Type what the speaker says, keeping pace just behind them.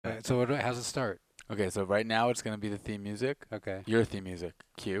right. So how's it start? Okay, so right now it's going to be the theme music. Okay. Your theme music.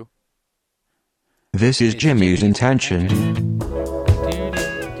 Cue. This is It's Jimmy's intention.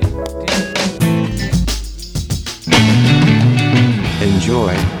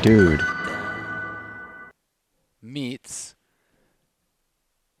 Enjoy, dude. Meets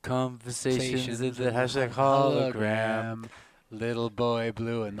conversations at the hashtag hologram. Little boy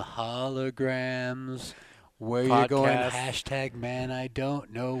blue and the holograms. Where you going? Podcast. Hashtag man, I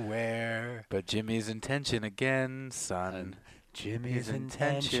don't know where. But Jimmy's intention again, son. Jimmy's His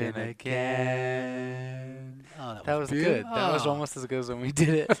intention intention again. Oh, That was beautiful. good. That was almost as good as when we did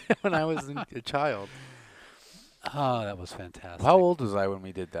it when I was a child. Oh, that was fantastic. How old was I when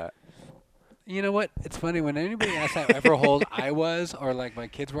we did that? You know what? It's funny when anybody asks however old I was or like my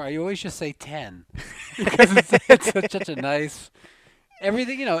kids were, I always just say 10 because it's such a nice.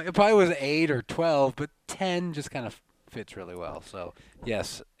 Everything, it probably was 8 or 12, but 10 just kind of fits really well. So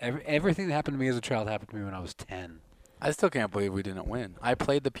yes, everything that happened to me as a child happened to me when I was 10. I still can't believe we didn't win. I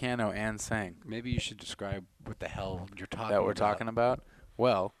played the piano and sang. Maybe you should describe what the hell you're talking That about. we're talking about?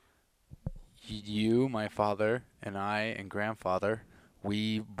 Well, you, my father, and I, and grandfather,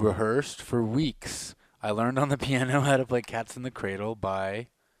 we rehearsed for weeks. I learned on the piano how to play Cats in the Cradle by...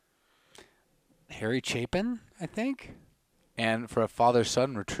 Harry Chapin, I think. And for a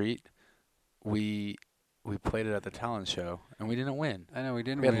father-son retreat, we played it at the talent show, and we didn't win. I know we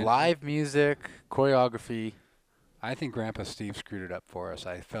didn't We had win. live music, choreography. I think Grandpa Steve screwed it up for us.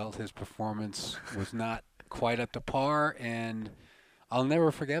 I felt his performance was not quite up to par, and I'll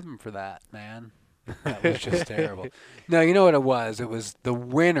never forgive him for that, man. That was just terrible. No, you know what it was? It was the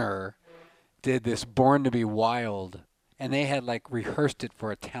winner did this Born to be Wild, and they had like rehearsed it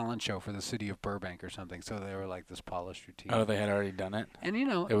for a talent show for the city of Burbank or something. So they were like this polished routine. Oh, they had already done it? And It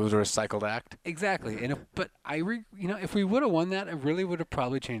was a recycled act? exactly. And if we would have won that, it really would have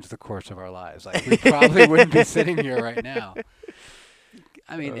probably changed the course of our lives. Like we probably wouldn't be sitting here right now.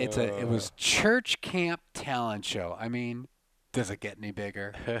 I mean, it was church camp talent show. I mean, does it get any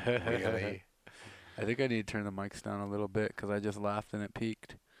bigger? Really? I think I need to turn the mics down a little bit because I just laughed and it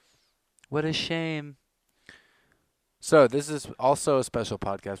peaked. What a shame. So this is also a special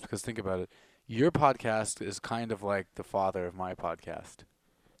podcast because think about it. Your podcast is kind of like the father of my podcast.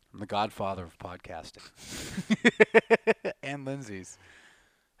 I'm the godfather of podcasting. And Lindsay's.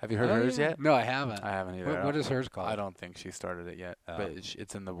 Have you heard hers yet? No, I haven't. I haven't either. What is hers called? I don't think she started it yet, Oh. but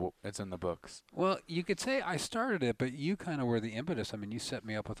it's in the books. Well, you could say I started it, but you kind of were the impetus. I mean, you set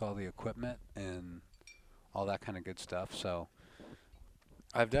me up with all the equipment and all that kind of good stuff. So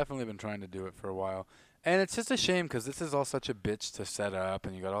I've definitely been trying to do it for a while. And it's just a shame because this is all such a bitch to set up,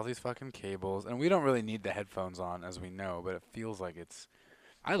 and you got all these fucking cables, and we don't really need the headphones on, as we know, but it feels like it's...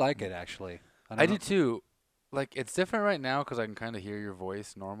 I like it, actually. I do too. Like, it's different right now because I can kind of hear your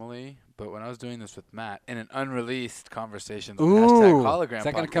voice normally, but when I was doing this with Matt in an unreleased conversation, hashtag hologram is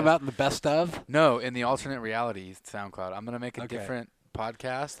that going to podcast- come out in the best of? No, in the alternate reality SoundCloud. I'm going to make a Okay. different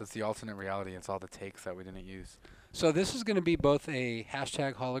podcast that's the alternate reality. It's all the takes that we didn't use. So this is going to be both a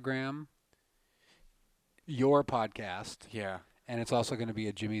hashtag hologram, your podcast, Yeah. and it's also going to be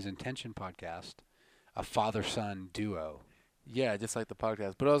a Jimmy's Intention podcast, a father-son duo. Yeah, just like the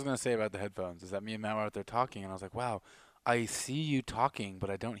podcast. But what I was going to say about the headphones is that me and Matt were out there talking, and I was like, wow, I see you talking, but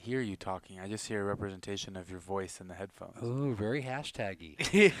I don't hear you talking. I just hear a representation of your voice in the headphones. Ooh, very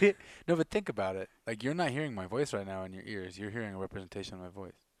hashtaggy. No, but think about it. Like, you're not hearing my voice right now in your ears. You're hearing a representation of my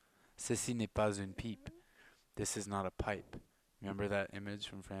voice. Ceci n'est pas une pipe. This is not a pipe. Remember that image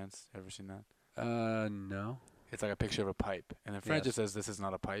from France? Ever seen that? No. It's like a picture of a pipe. And in French Yes. it says, this is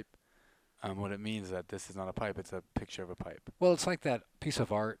not a pipe. What it means is that this is not a pipe. It's a picture of a pipe. Well, it's like that piece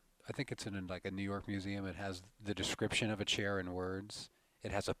of art. I think it's in like a New York museum. It has the description of a chair in words.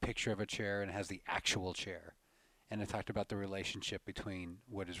 It has a picture of a chair, and it has the actual chair. And it talked about the relationship between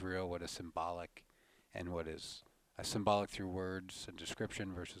what is real, what is symbolic, and what is symbolic through words and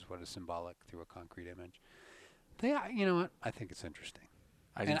description versus what is symbolic through a concrete image. You know what? I think it's interesting.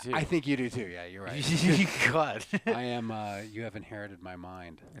 I do And too. I think you do too. Yeah, you're right. God. I am. You have inherited my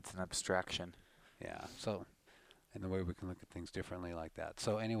mind. It's an abstraction. Yeah. So, and the way we can look at things differently like that.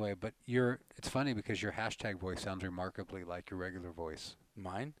 So anyway, but it's funny because your hashtag voice sounds remarkably like your regular voice.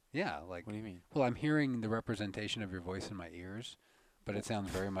 Mine? Yeah. Like, What do you mean? well, I'm hearing the representation of your voice in my ears, but it sounds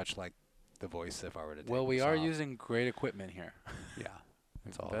very much like the voice if I were to take Well, we this are off. using great equipment here. Yeah.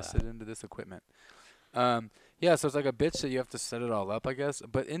 We've all invested into this equipment. Yeah, so it's like a bitch that you have to set it all up, I guess.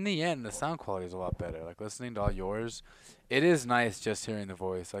 But in the end, the sound quality is a lot better. Like listening to all yours, it is nice just hearing the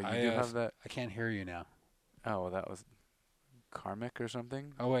voice. Like you do have that. I can't hear you now. Oh, well, that was karmic or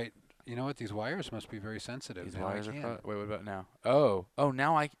something. Oh wait, You know what? These wires must be very sensitive. These Now I wires are can. Wait, what about now?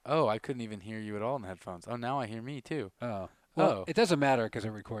 Now I couldn't even hear you at all in the headphones. Oh, now I hear me too. Oh. Well, Oh. it doesn't matter because it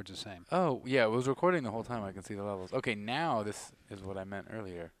records the same. Oh, yeah, it was recording the whole time. I can see the levels. Okay, now this is what I meant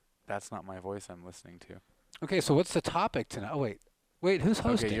earlier. That's not my voice I'm listening to. Okay, so what's the topic tonight? Oh, wait, who's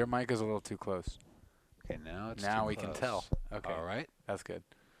hosting? Okay, your mic is a little too close. Okay, now it's Now too we close. can tell. Okay, All right. that's good.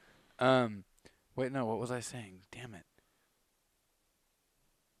 Wait, no, what was I saying? Damn it.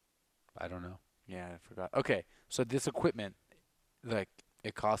 I don't know. Yeah, I forgot. Okay, so this equipment, like,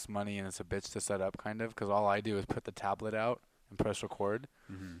 it costs money and it's a bitch to set up, kind of, because all I do is put the tablet out and press record.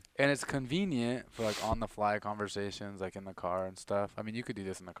 Mm-hmm. And it's convenient for, like, on-the-fly conversations, like, in the car and stuff. I mean, you could do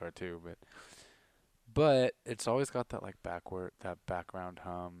this in the car, too, but it's always got that, like, that background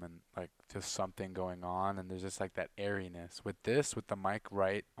hum and, like, just something going on, and there's just, like, that airiness. With this, with the mic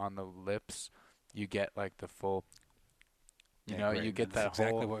right on the lips, you get, like, the full, you know, great. you get That's that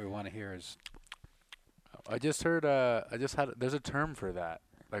exactly whole... what we want to hear is... there's a term for that.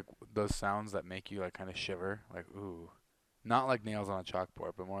 Like, those sounds that make you, like, kind of shiver. Like, ooh. Not like nails on a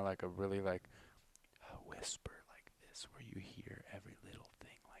chalkboard, but more like a really, like, a whisper like this, where you hear every little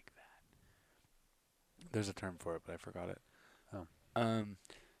thing like that. There's a term for it, but I forgot it. Oh.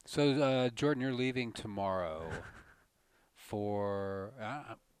 So, Jordan, you're leaving tomorrow for...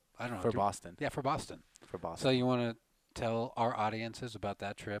 I don't know. For Boston. Yeah, for Boston. For Boston. So you want to tell our audiences about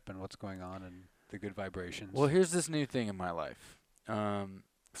that trip and what's going on and the good vibrations? Well, here's this new thing in my life.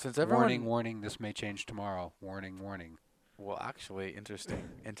 Since everyone... Warning, this may change tomorrow. Warning. Well, actually,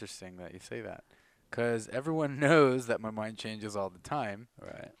 interesting that you say that. Because everyone knows that my mind changes all the time.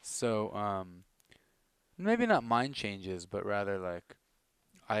 Right. So, maybe not mind changes, but rather, like,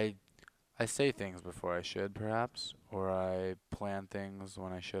 I say things before I should, perhaps, or I plan things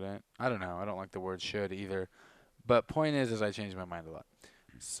when I shouldn't. I don't know. I don't like the word should either. But point is I change my mind a lot.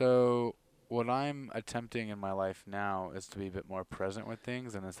 So what I'm attempting in my life now is to be a bit more present with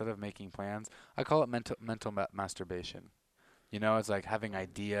things, and instead of making plans, I call it mental masturbation. You know, it's like having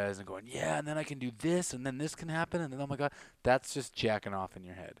ideas and going, yeah, and then I can do this, and then this can happen, and then, oh my God, that's just jacking off in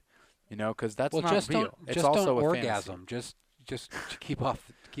your head. You know, because that's not just real. It's also don't a orgasm. Fantasy. Just keep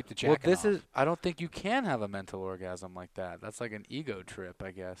the jacking Well, this off. is. I don't think you can have a mental orgasm like that. That's like an ego trip,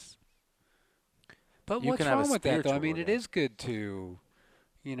 I guess. But You what's can have a wrong with that, though? I spiritual mean, it orgasm. is good to,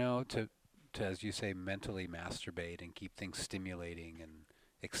 to as you say, mentally masturbate and keep things stimulating and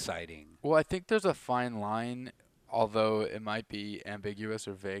exciting. Well, I think there's a fine line, although it might be ambiguous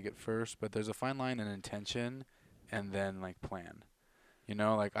or vague at first. But there's a fine line in intention, and then like plan. You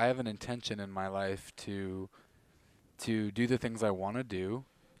know, like I have an intention in my life to do the things I want to do,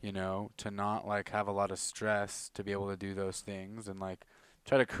 you know, to not like have a lot of stress to be able to do those things, and like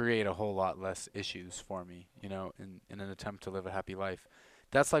try to create a whole lot less issues for me, you know, in an attempt to live a happy life.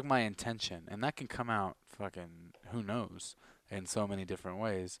 That's like my intention, and that can come out fucking who knows in so many different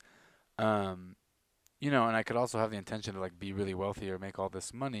ways. You know, and I could also have the intention to like be really wealthy or make all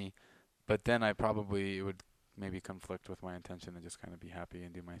this money, but then it would maybe conflict with my intention to just kind of be happy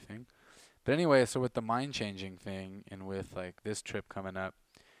and do my thing. But anyway, so with the mind changing thing and with like this trip coming up,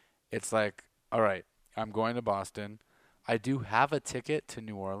 it's like, all right, I'm going to Boston. I do have a ticket to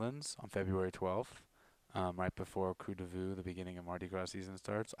New Orleans on February 12th, right before Coup de Vue, the beginning of Mardi Gras season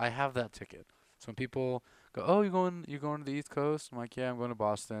starts. I have that ticket. So when people go, oh, you're going to the East Coast? I'm like, yeah, I'm going to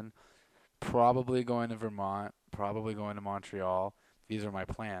Boston. Probably going to Vermont. Probably going to Montreal. These are my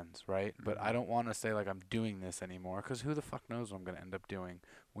plans, right? But I don't want to say like I'm doing this anymore, because who the fuck knows what I'm going to end up doing.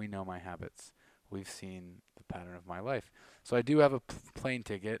 We know my habits. We've seen the pattern of my life. So I do have a plane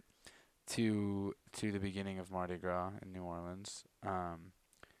ticket to the beginning of Mardi Gras in New Orleans.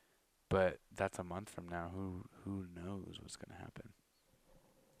 But that's a month from now. Who knows what's going to happen.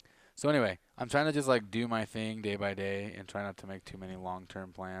 So anyway, I'm trying to just like do my thing day by day and try not to make too many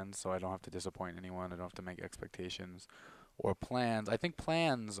long-term plans, so I don't have to disappoint anyone. I don't have to make expectations or plans. I think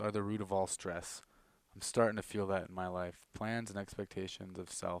plans are the root of all stress. I'm starting to feel that in my life. Plans and expectations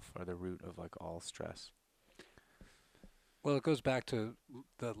of self are the root of like all stress. Well, it goes back to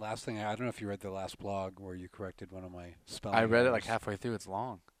the last thing. I don't know if you read the last blog where you corrected one of my spelling I read it errors. like halfway through. It's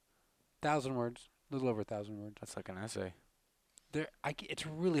long. 1,000 words, a little over 1,000 words. That's like an essay. It's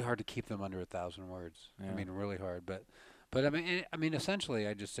really hard to keep them under 1,000 words. Yeah. I mean, really hard. But I mean, essentially,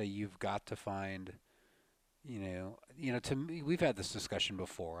 I just say you've got to find, to me, we've had this discussion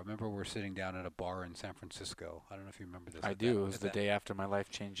before. I remember we're sitting down at a bar in San Francisco. I don't know if you remember this. I do. It was the day after my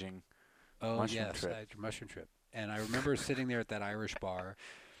life-changing mushroom trip. Your mushroom trip. And I remember sitting there at that Irish bar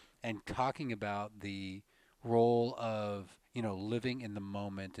and talking about the role of, living in the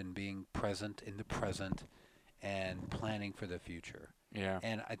moment and being present in the present and planning for the future. Yeah.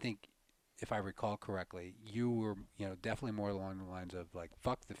 And I think, if I recall correctly, you were, definitely more along the lines of like,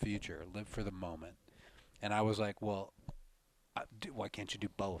 fuck the future, live for the moment. And I was like, well, why can't you do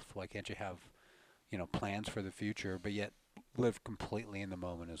both? Why can't you have, plans for the future, but yet live completely in the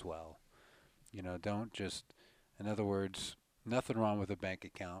moment as well? Don't just, in other words, nothing wrong with a bank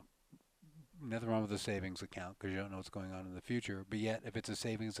account, nothing wrong with a savings account because you don't know what's going on in the future. But yet, if it's a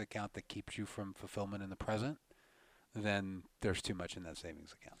savings account that keeps you from fulfillment in the present, then there's too much in that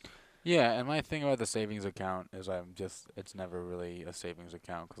savings account. Yeah, and my thing about the savings account is it's never really a savings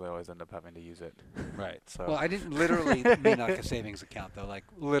account because I always end up having to use it. Right. So. Well, I didn't literally mean like a savings account though, like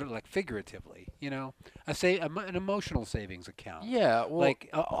like figuratively, an emotional savings account. Yeah, well, Like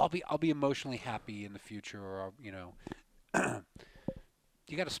I'll be emotionally happy in the future, or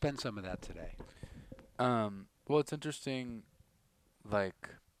you got to spend some of that today. well, it's interesting, like,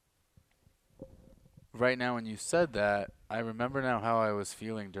 right now when you said that, I remember now how I was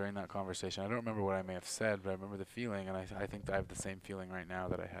feeling during that conversation. I don't remember what I may have said, but I remember the feeling, and I think that I have the same feeling right now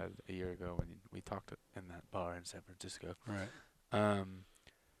that I had a year ago when we talked in that bar in San Francisco. Right.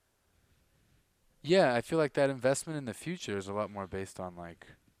 Yeah, I feel like that investment in the future is a lot more based on, like,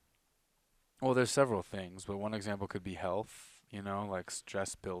 well, there's several things, but one example could be health, like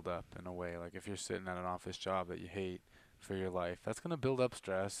stress buildup in a way. Like if you're sitting at an office job that you hate for your life, that's going to build up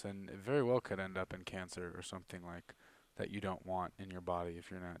stress, and it very well could end up in cancer or something like that you don't want in your body if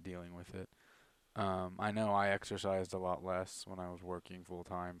you're not dealing with it. I know I exercised a lot less when I was working full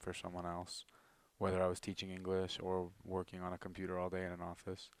time for someone else, whether I was teaching English or working on a computer all day in an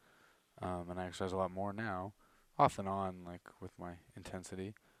office. And I exercise a lot more now, off and on, like with my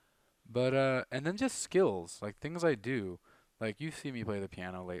intensity. But and then just skills, like things I do. Like you see me play the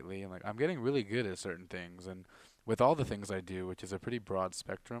piano lately, and like I'm getting really good at certain things. And with all the things I do, which is a pretty broad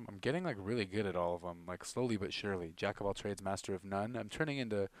spectrum, I'm getting like really good at all of them, like slowly but surely. Jack of all trades, master of none. I'm turning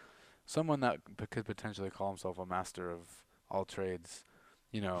into someone that could potentially call himself a master of all trades.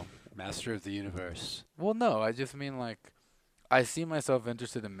 Master of the universe. Well, no, I just mean like I see myself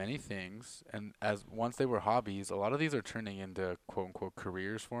interested in many things, and as once they were hobbies, a lot of these are turning into quote unquote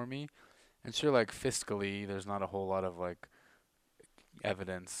careers for me. And sure, like fiscally, there's not a whole lot of like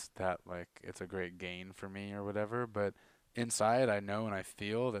evidence that like it's a great gain for me or whatever, but inside I know and I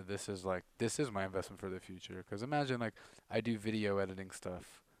feel that this is my investment for the future. Because imagine like I do video editing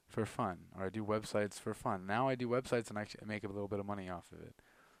stuff for fun, or I do websites for fun. Now I do websites and actually make a little bit of money off of it.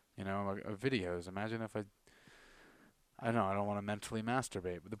 Like, videos. Imagine if I don't know, I don't want to mentally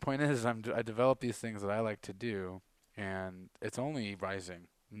masturbate, but the point is I develop these things that I like to do, and it's only rising.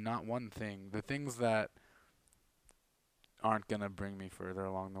 Not one thing. The things that aren't going to bring me further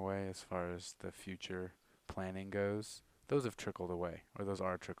along the way as far as the future planning goes, those have trickled away, or those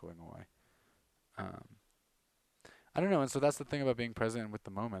are trickling away. I don't know, and so that's the thing about being present with the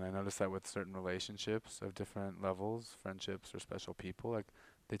moment. I notice that with certain relationships of different levels, friendships or special people, like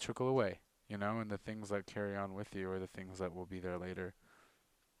they trickle away, and the things that carry on with you are the things that will be there later.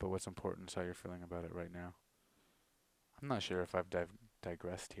 But what's important is how you're feeling about it right now. I'm not sure if I've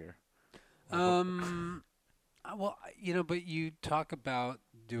digressed here. Well, but you talk about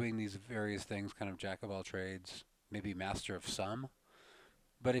doing these various things, kind of jack of all trades, maybe master of some.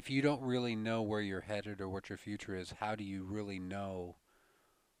 But if you don't really know where you're headed or what your future is, how do you really know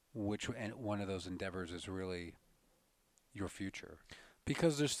which one of those endeavors is really your future?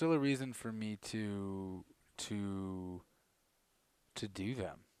 Because there's still a reason for me to do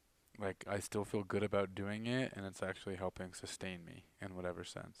them. Like I still feel good about doing it, and it's actually helping sustain me in whatever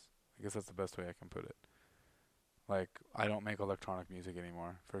sense. I guess that's the best way I can put it. Like I don't make electronic music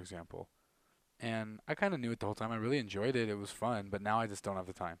anymore, for example. And I kind of knew it the whole time. I really enjoyed it. It was fun, but now I just don't have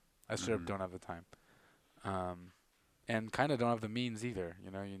the time. I straight up don't have the time. And kind of don't have the means either.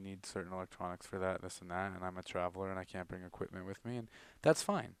 You need certain electronics for that, this and that. And I'm a traveler and I can't bring equipment with me. And that's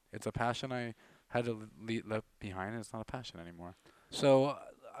fine. It's a passion I had to leave behind, and it's not a passion anymore. So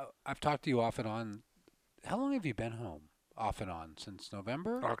I've talked to you off and on. How long have you been home? Off and on since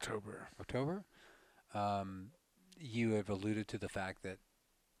November? October. You have alluded to the fact that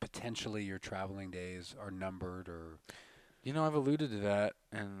potentially your traveling days are numbered, or I've alluded to that,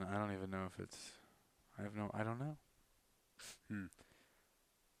 and I don't even know if it's. I don't know.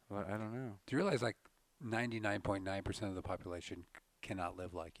 Well, I don't know. do you realize like 99.9% of the population cannot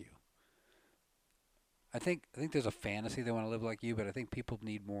live like you? I think there's a fantasy they want to live like you, but I think people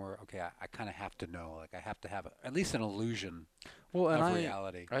need more. Okay, I kind of have to know. Like I have to have at least an illusion of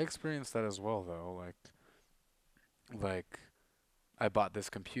reality. I experienced that as well, though. Like I bought this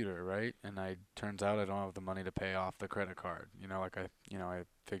computer, right? And turns out I don't have the money to pay off the credit card. I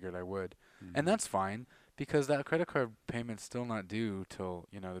figured I would. And that's fine Because that credit card payment's still not due till,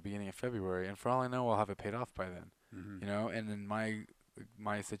 the beginning of February, and for all I know, I'll have it paid off by then. Mm-hmm. And in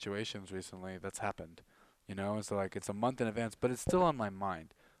my situations recently, that's happened. And so like it's a month in advance, but it's still on my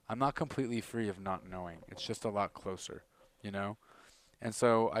mind. I'm not completely free of not knowing. It's just a lot closer, you know? And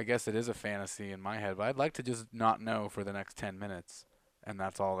so I guess it is a fantasy in my head, but I'd like to just not know for the next 10 minutes, and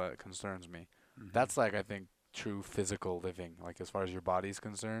that's all that concerns me. Mm-hmm. That's like, I think, true physical living. Like as far as your body's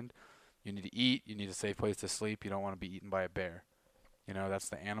concerned, you need to eat, you need a safe place to sleep, you don't want to be eaten by a bear. That's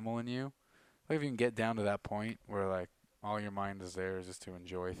the animal in you. Like if you can get down to that point where like all your mind is there is just to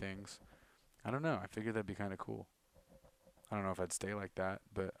enjoy things. I don't know. I figured that'd be kind of cool. I don't know if I'd stay like that,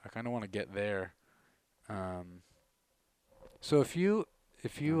 but I kind of want to get there. So if you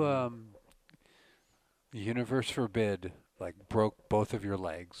Mhm. universe forbid, like broke both of your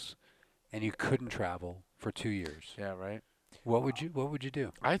legs, and you couldn't travel for 2 years, Yeah, right. what would you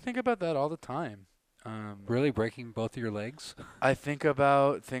do? I think about that all the time. Really breaking both of your legs? I think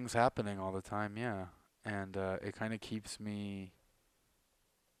about things happening all the time, yeah. And it kind of keeps me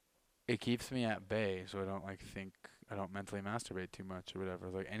at bay, so I don't I don't mentally masturbate too much or whatever.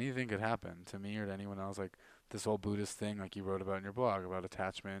 Like anything could happen to me or to anyone else. Like this whole Buddhist thing, like you wrote about in your blog about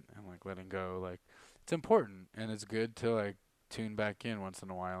attachment and like letting go. Like it's important and it's good to like tune back in once in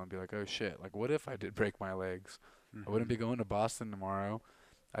a while and be like, oh shit, like what if I did break my legs? I wouldn't be going to Boston tomorrow.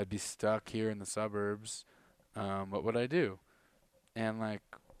 I'd be stuck here in the suburbs. What would I do? And like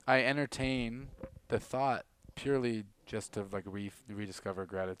I entertain the thought purely just to like rediscover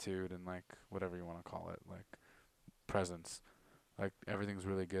gratitude and like whatever you want to call it, like presence. Like everything's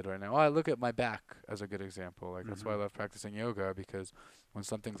really good right now. Oh, I look at my back as a good example. Like that's why I love practicing yoga, because when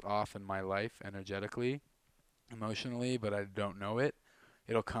something's off in my life energetically, emotionally, but I don't know it,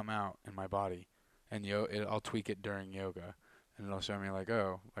 it'll come out in my body, and I'll tweak it during yoga, and it'll show me like,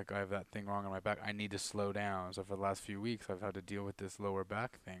 oh, like I have that thing wrong on my back. I need to slow down. So for the last few weeks, I've had to deal with this lower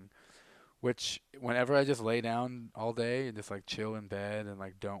back thing, which whenever I just lay down all day and just like chill in bed and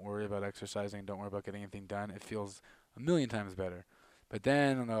like don't worry about exercising, don't worry about getting anything done, it feels a million times better. But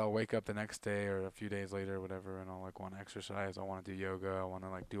then I'll wake up the next day or a few days later or whatever, and I'll like want to exercise, I want to do yoga, I want to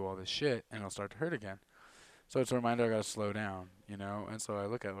like do all this shit, and it'll start to hurt again. So it's a reminder I gotta slow down. And so I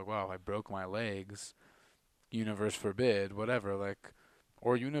look at like, wow, I broke my legs, universe forbid, whatever, like,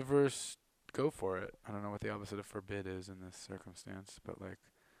 or universe, go for it. I don't know what the opposite of forbid is in this circumstance, but like,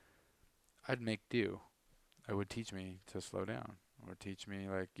 I'd make do. It would teach me to slow down, or teach me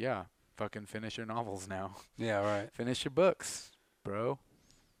like, yeah, fucking finish your novels now, Yeah, right. finish your books, bro.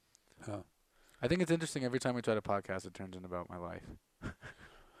 Oh. I think it's interesting every time we try to podcast, it turns into about my life.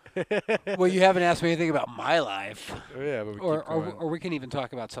 Well, you haven't asked me anything about my life, Oh, yeah, but we or keep going. or we can even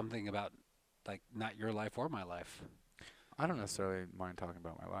talk about something about like not your life or my life. I don't necessarily mind talking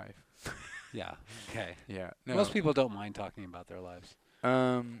about my life. Yeah. Okay. Yeah, no. Most people don't mind talking about their lives.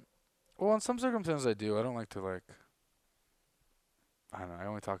 Well, in some circumstances I do. I don't like to like. I don't know. I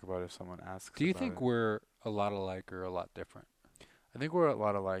only talk about it if someone asks. Do you about think it. we're a lot alike or a lot different? I think we're a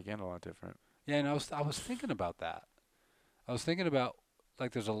lot alike and a lot different. Yeah, and I was thinking about that. I was thinking about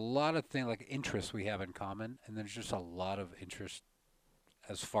like there's a lot of things like interests we have in common, and there's just a lot of interest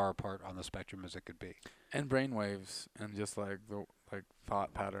as far apart on the spectrum as it could be. And brainwaves and just like the like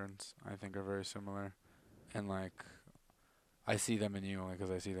thought patterns, I think are very similar. And like, I see them in you only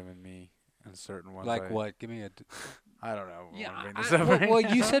because I see them in me. And certain ones. Like what? Give me a. I don't know. Yeah. Bring this up Well, right well,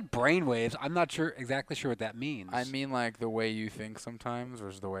 now. you said brainwaves. I'm not exactly sure what that means. I mean like the way you think sometimes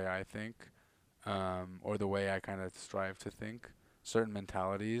versus the way I think, or the way I kind of strive to think. Certain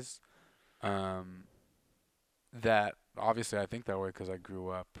mentalities, that obviously I think that way because I grew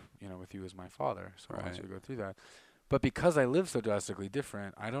up, with you as my father. So I want you to go through that. But because I live so drastically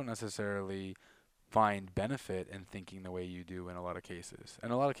different, I don't necessarily find benefit in thinking the way you do in a lot of cases. In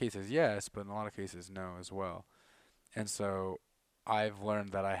a lot of cases, yes, but in a lot of cases, no as well. And so I've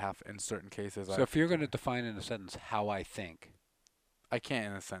learned that I have, in certain cases, So if you're going to define in a sentence how I think, I can't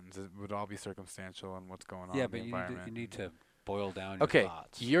in a sentence. It would all be circumstantial and what's going on yeah, in the but environment. you need to boil down your Okay,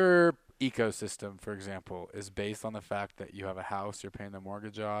 thoughts. your ecosystem, for example, is based on the fact that you have a house, you're paying the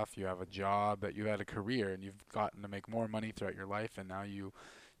mortgage off, you have a job, that you had a career, and you've gotten to make more money throughout your life, and now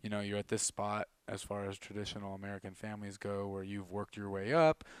you're at this spot as far as traditional American families go, where you've worked your way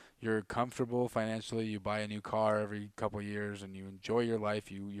up, you're comfortable financially, you buy a new car every couple years, and you enjoy your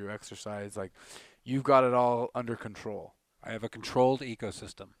life, you exercise, like you've got it all under control. I have a controlled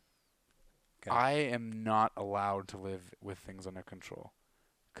ecosystem. Okay. I am not allowed to live with things under control,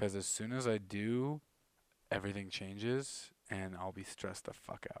 because as soon as I do, everything changes and I'll be stressed the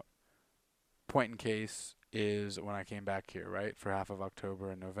fuck out. Point in case, is when I came back here, right, for half of October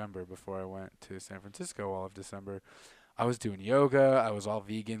and November before I went to San Francisco all of December. I was doing yoga. I was all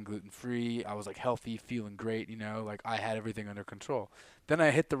vegan, gluten free. I was like healthy, feeling great. Like I had everything under control. Then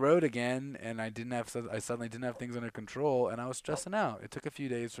I hit the road again, and I suddenly didn't have things under control, and I was stressing out. It took a few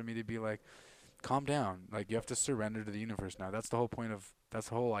days for me to be like, calm down. Like you have to surrender to the universe now. That's the whole point of. That's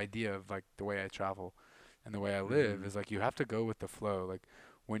the whole idea of like the way I travel, and the way I live is like you have to go with the flow. Like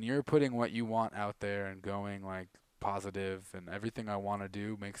when you're putting what you want out there and going like positive, and everything I want to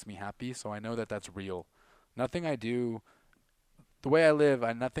do makes me happy, so I know that that's real. Nothing I do, the way I live,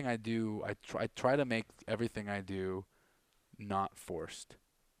 nothing I do, I try to make everything I do not forced.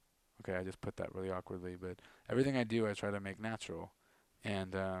 Okay, I just put that really awkwardly, but everything I do, I try to make natural.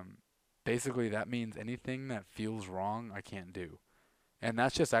 And basically, that means anything that feels wrong, I can't do. And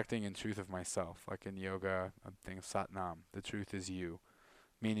that's just acting in truth of myself. Like in yoga, I'm thinking Satnam, the truth is you.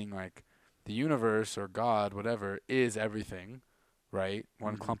 Meaning, like, the universe or God, whatever, is everything, right?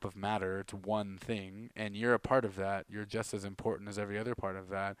 One clump of matter, it's one thing, and you're a part of that. You're just as important as every other part of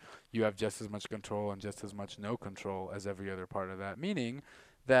that. You have just as much control and just as much no control as every other part of that. Meaning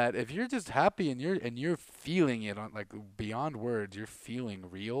that if you're just happy and you're feeling it on like beyond words, you're feeling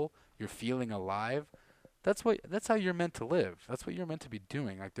real, you're feeling alive. That's how you're meant to live. That's what you're meant to be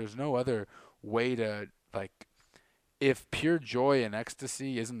doing. Like there's no other way to like if pure joy and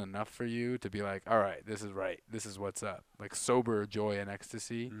ecstasy isn't enough for you to be like, all right, this is right, this is what's up, like sober joy and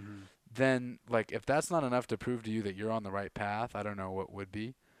ecstasy, then like if that's not enough to prove to you that you're on the right path, I don't know what would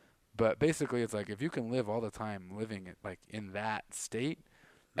be. But basically, it's like if you can live all the time living it like in that state,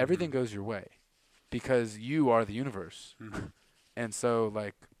 everything goes your way because you are the universe. And so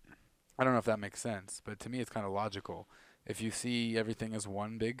like I don't know if that makes sense, but to me it's kind of logical. If you see everything as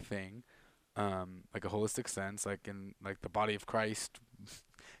one big thing, like a holistic sense, like in like the body of Christ,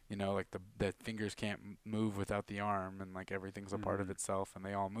 like the fingers can't move without the arm, and like everything's a part of itself, and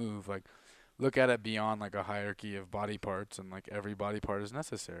they all move. Like, look at it beyond like a hierarchy of body parts, and like every body part is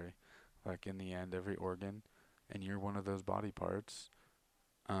necessary. Like in the end, every organ, and you're one of those body parts.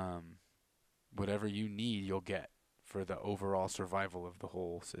 Whatever you need, you'll get for the overall survival of the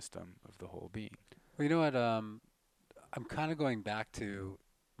whole system of the whole being. Well, you know what? I'm kind of going back to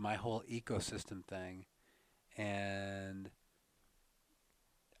my whole ecosystem thing, and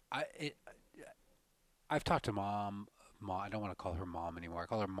I've talked to mom. I don't want to call her mom anymore. I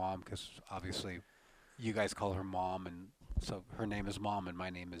call her mom because obviously you guys call her mom, and so her name is mom, and my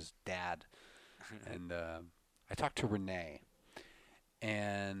name is dad. And I talked to Renee,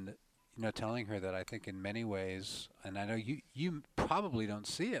 and telling her that I think in many ways, and I know you probably don't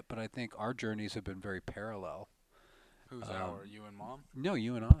see it, but I think our journeys have been very parallel. Who's our? You and mom? No,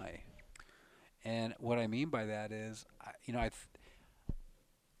 you and I. And what I mean by that is,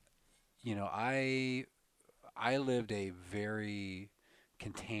 I lived a very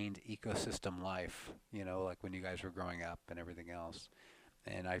contained ecosystem life, like when you guys were growing up and everything else.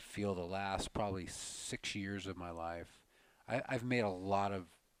 And I feel the last probably 6 years of my life, I've made a lot of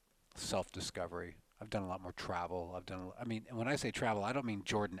self-discovery. I've done a lot more travel. I mean, when I say travel, I don't mean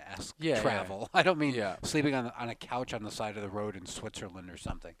Jordan-esque travel. Yeah. I don't mean sleeping on a couch on the side of the road in Switzerland or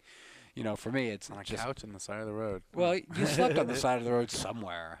something. For me, it's on a just couch on the side of the road. Well, you slept on the side of the road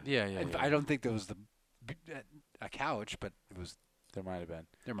somewhere. Yeah. I don't think there was a couch, but it was. There might have been.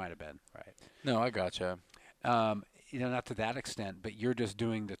 There might have been, right? No, I gotcha. Not to that extent, but you're just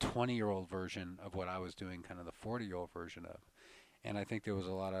doing the 20-year-old version of what I was doing, kind of the 40-year-old version of. And I think there was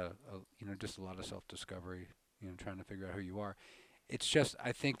a lot of, just a lot of self-discovery, trying to figure out who you are. It's just,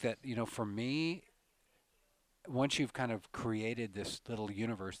 I think that, for me, once you've kind of created this little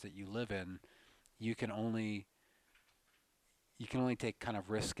universe that you live in, you can only take kind of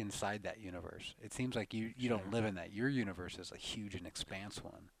risk inside that universe. It seems like you don't live in that. Your universe is a huge and expanse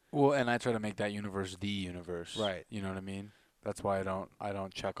one. Well, and I try to make that universe the universe. Right. You know what I mean? That's why I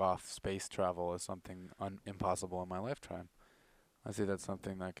don't check off space travel as something impossible in my lifetime. I see that's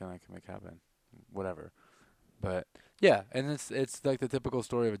something that I can make happen, whatever. But yeah, and it's like the typical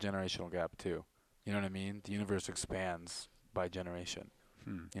story of a generational gap too. You know what I mean? The universe expands by generation.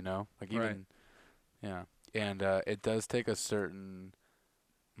 Like even yeah, and it does take a certain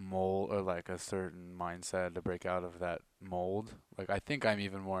mold or like a certain mindset to break out of that mold. Like I think I'm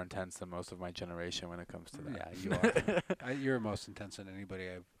even more intense than most of my generation when it comes to that. Yeah, you are. You're most intense than anybody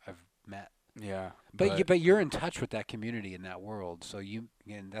I've met. Yeah, but you're in touch with that community in that world, so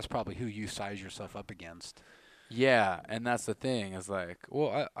that's probably who you size yourself up against. Yeah, and that's the thing is like,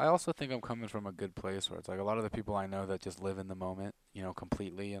 well, I also think I'm coming from a good place where it's like a lot of the people I know that just live in the moment,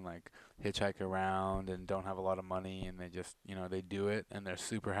 completely and like hitchhike around and don't have a lot of money and they just, they do it and they're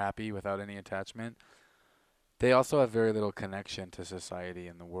super happy without any attachment. they also have very little connection to society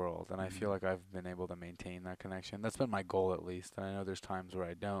and the world, and I feel Mhm. like I've been able to maintain that connection. That's been my goal at least, and I know there's times where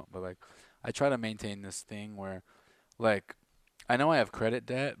I don't, but like I try to maintain this thing where like I know I have credit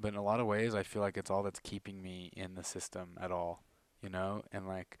debt, but in a lot of ways I feel like it's all that's keeping me in the system at all, you know? And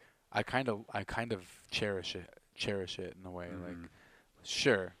like I kind of cherish it in a way. Like Mhm.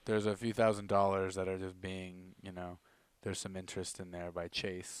 sure, there's a few $1,000s that are just being, there's some interest in there by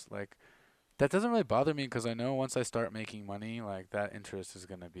Chase. Like that doesn't really bother me because I know once I start making money, like that interest is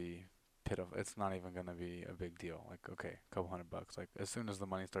gonna be pitiful. It's not even gonna be a big deal. Like okay, a couple $100. Like as soon as the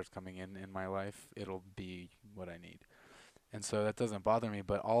money starts coming in my life, it'll be what I need. And so that doesn't bother me.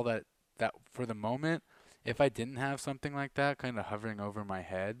 But all that for the moment, if I didn't have something like that kind of hovering over my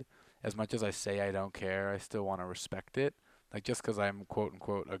head, as much as I say I don't care, I still want to respect it. Like just because I'm quote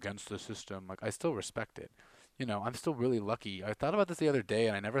unquote against the system, like I still respect it. I'm still really lucky. I thought about this the other day,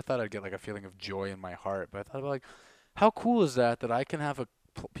 and I never thought I'd get like a feeling of joy in my heart. But I thought about like, how cool is that I can have a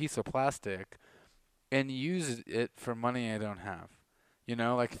piece of plastic and use it for money I don't have.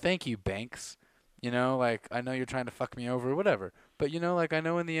 Like thank you banks. Like I know you're trying to fuck me over, whatever. But like I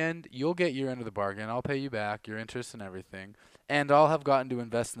know in the end you'll get your end of the bargain. I'll pay you back your interest and everything, and I'll have gotten to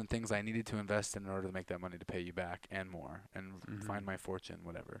invest in the things I needed to invest in order to make that money to pay you back and more, and find Mhm. my fortune,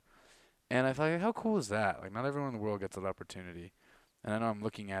 whatever. And I thought, like, how cool is that? Like not everyone in the world gets that opportunity. And I know I'm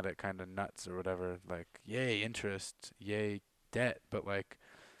looking at it kind of nuts or whatever, like yay interest, yay debt, but like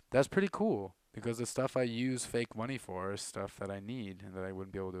that's pretty cool because the stuff I use fake money for is stuff that I need and that I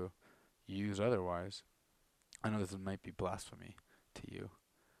wouldn't be able to use otherwise. I know this might be blasphemy to you.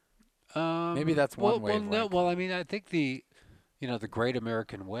 Maybe that's one Well, no. wavelength. Well, I mean, I think the great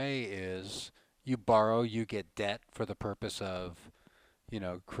American way is you borrow, you get debt for the purpose of,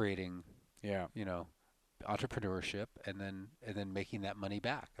 creating, Yeah, you know, entrepreneurship, and then making that money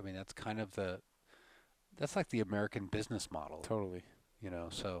back. I mean, that's like the American business model, totally.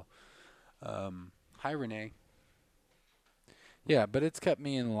 So, hi, Renee. Yeah, but it's kept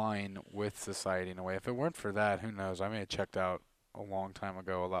me in line with society in a way. If it weren't for that, who knows? I may have checked out a long time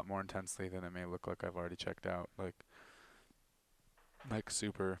ago, a lot more intensely than it may look like I've already checked out. Like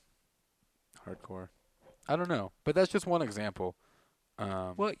super hardcore. I don't know, but that's just one example.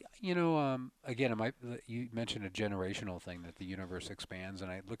 Um, Well, again, you mentioned a generational thing that the universe expands, and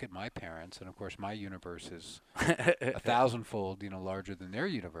I look at my parents, and of course, my universe is a thousandfold, larger than their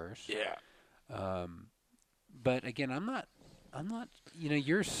universe. yeah. Um, but again, I'm not.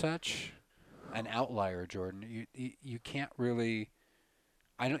 You're such an outlier, Jordan. You can't really.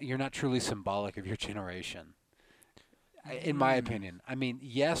 I don't. You're not truly symbolic of your generation, in my Mm. opinion. I mean,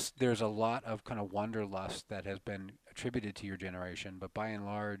 yes, there's a lot of kind of wanderlust that has been attributed to your generation, but by and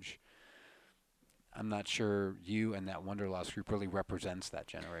large, I'm not sure you and that wanderlust group really represents that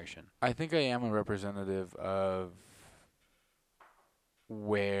generation. I think I am a representative of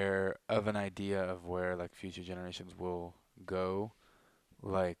an idea of where like future generations will go,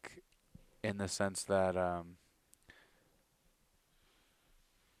 like in the sense that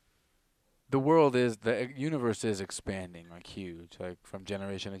the universe is expanding like huge, like from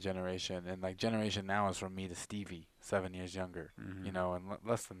generation to generation, and like generation now is from me to Stevie, 7 years younger, Hmm. and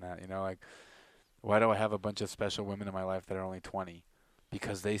less than that, like why do I have a bunch of special women in my life that are only 20?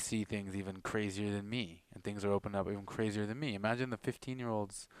 Because they see things even crazier than me, and things are opened up even crazier than me. Imagine the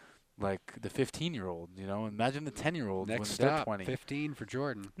 15-year-olds, like the 15-year-olds, Imagine the 10-year-olds when Next they're stop, 20. 15 for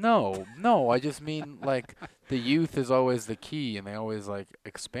Jordan. No, no, I just mean like the youth is always the key, and they always like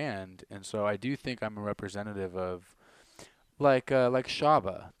expand. And so I do think I'm a representative of like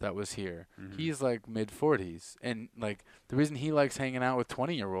Shaba that was here. Hmm. He's like mid 40s, and like the reason he likes hanging out with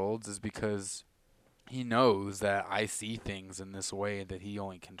 20-year-olds is because he knows that I see things in this way that he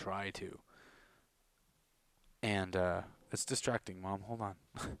only can try to. And it's distracting, Mom. Hold on.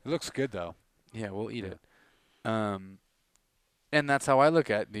 It looks good though. Yeah, we'll eat Yeah. it. Um, and that's how I look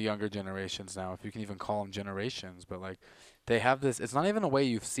at the younger generations now, if you can even call them generations. But like, they have this. It's not even a way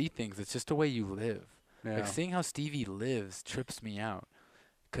you see things. It's just a way you live. Like Yeah. seeing how Stevie lives trips me out.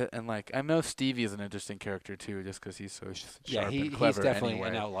 And like, I know Stevie is an interesting character too, just 'cause he's so Yeah, sharp and he's clever definitely an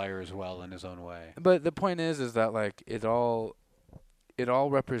anyway. outlier as well in his own way. But the point is that like it all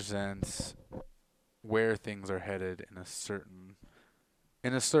represents where things are headed in a certain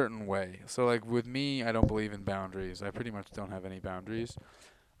way. So like with me, I don't believe in boundaries. I pretty much don't have any boundaries.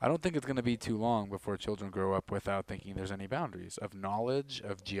 I don't think it's going to be too long before children grow up without thinking there's any boundaries of knowledge,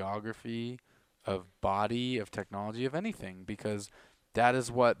 of geography, of body, of technology, of anything, because that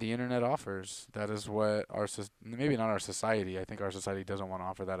is what the internet offers. That is what maybe not our society. I think our society doesn't want to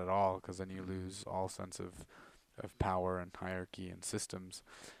offer that at all, because then you lose all sense of power and hierarchy and systems.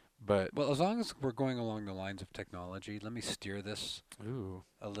 But Well, as long as we're going along the lines of technology, let me steer this ooh,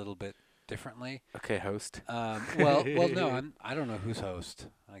 a little bit differently. okay, host. Well, no, I don't know who's host.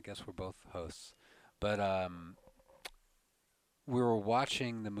 I guess we're both hosts. But we were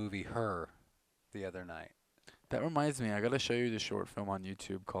watching the movie Her the other night, That reminds me, I gotta show you the short film on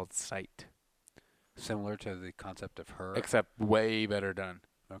YouTube called Sight, similar to the concept of Her. except way better done.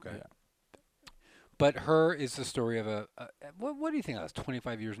 Okay. Yeah. But Her is the story of what do you think of this?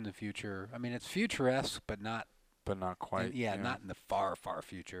 25 years in the future. I mean, it's futuresque, but not. But not quite. Not in the far, far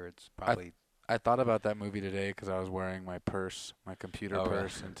future. It's probably. I thought about that movie today because I was wearing my purse, my computer Oh, really?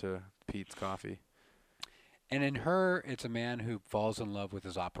 purse, into Pete's coffee. And in Her, it's a man who falls in love with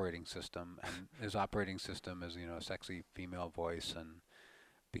his operating system, and his operating system is, a sexy female voice, and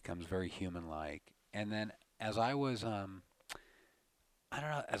becomes very human-like. And then, as I was, I don't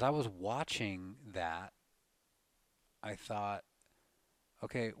know, as I was watching that, I thought,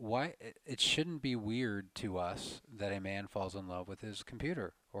 okay, why it shouldn't be weird to us that a man falls in love with his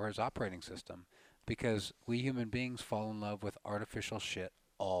computer or his operating system, because we human beings fall in love with artificial shit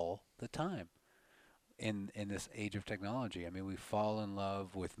all the time. In this age of technology. I mean, we fall in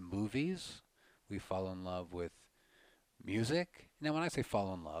love with movies. We fall in love with music. Now, when I say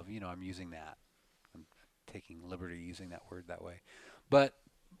fall in love, I'm using that. I'm taking liberty using that word that way. But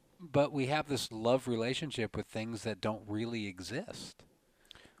we have this love relationship with things that don't really exist.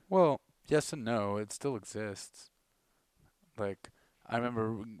 Well, yes and no. It still exists. Like, I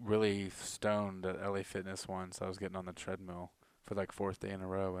remember really stoned at LA Fitness once. I was getting on the treadmill for like 4th day in a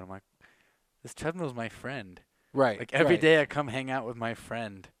row, and I'm like, this treadmill's my friend. Right. Like every day I come hang out with my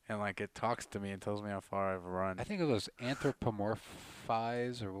friend, and like it talks to me and tells me how far I've run. I think of those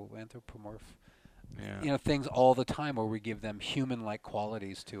anthropomorphize or anthropomorph. Yeah. Things all the time where we give them human-like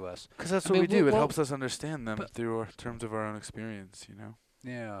qualities to us. Because that's I what mean, we do. It well, helps us understand them but- through terms of our own experience,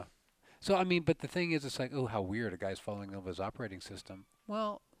 Yeah. So, I mean, but the thing is, it's like, oh, how weird, a guy's falling in love with his operating system.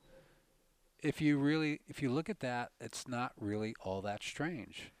 Well, if you look at that, it's not really all that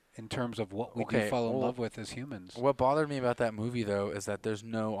strange in terms of what we do fall in love with as humans. What bothered me about that movie, though, is that there's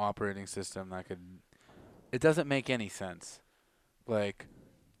no operating system that could... It doesn't make any sense. Like,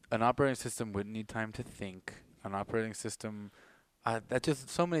 an operating system wouldn't need time to think. An operating system... that just...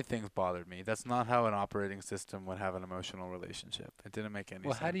 So many things bothered me. That's not how an operating system would have an emotional relationship. It didn't make any sense.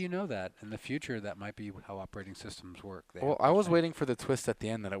 Well, how do you know that? In the future, that might be how operating systems work. Well, I was waiting for the twist at the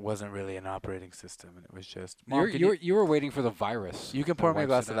end that it wasn't really an operating system, and it was just... Mom, You were waiting for the virus. You can pour me a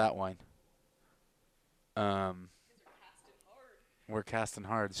glass of that wine. We're casting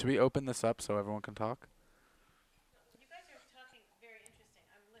hard. Should we open this up so everyone can talk? You guys are talking very interesting.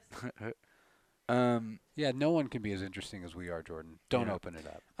 I'm listening. Yeah, no one can be as interesting as we are, Jordan. Don't Yeah. open it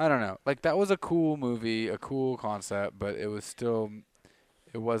up. I don't know. Like, that was a cool movie, a cool concept, but it was still...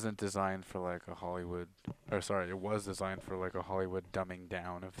 It wasn't designed for, like, a Hollywood... Or, sorry, it was designed for, like, a Hollywood dumbing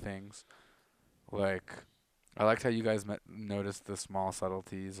down of things. Like, I liked how you guys noticed the small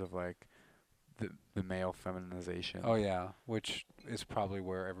subtleties of, like, the male feminization. Oh, yeah, which is probably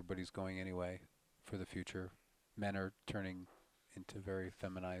where everybody's going anyway for the future. Men are turning into very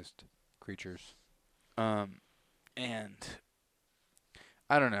feminized creatures. And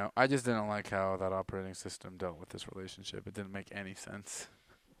I don't know. I just didn't like how that operating system dealt with this relationship. It didn't make any sense.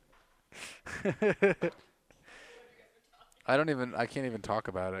 I can't even talk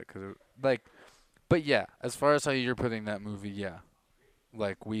about it because, but yeah, as far as how you're putting that movie, yeah.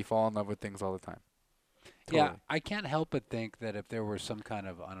 Like, we fall in love with things all the time. Totally. Yeah, I can't help but think that if there were some kind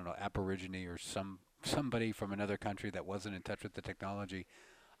of, I don't know, aborigine or somebody from another country that wasn't in touch with the technology,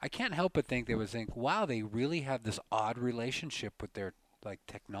 I can't help but think they would think, wow, they really have this odd relationship with their, like,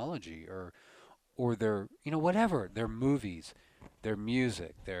 technology or their, whatever, their movies, their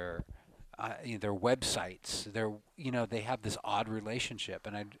music, their websites, they have this odd relationship.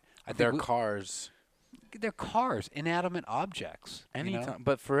 And I think their cars. They're cars, inanimate objects. Anytime,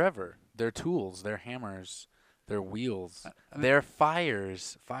 but forever. Their tools, their hammers, their wheels, I mean, their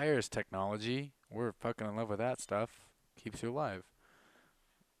fires. Fires technology. We're fucking in love with that stuff. Keeps you alive.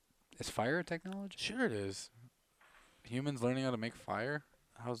 is fire a technology? Sure it is. Humans learning how to make fire?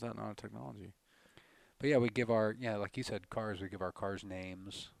 How's that not a technology? But yeah, we give like you said, cars, we give our cars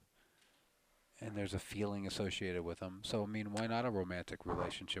names. And there's a feeling associated with them. So, I mean, why not a romantic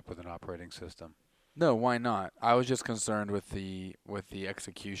relationship with an operating system? No, why not? I was just concerned with the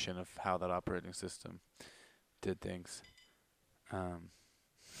execution of how that operating system did things.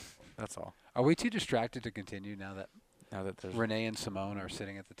 That's all. Are we too distracted to continue now that there's Renee and Simone are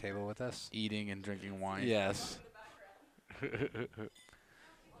sitting at the table with us? eating and drinking wine. Yes.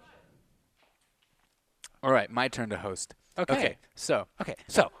 All right, my turn to host. Okay. So Okay.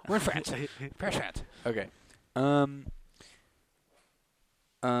 So we're in France. Paris, France. okay.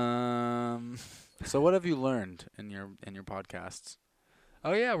 So what have you learned in your podcasts?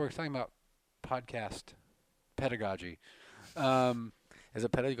 Oh yeah, we're talking about podcast pedagogy. Is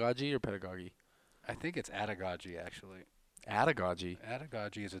it pedagogy or pedagogy? I think it's adagogy actually. Adagogy.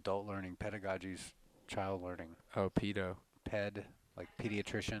 Adagogy is adult learning. Pedagogy is child learning. Oh, pedo Ped, like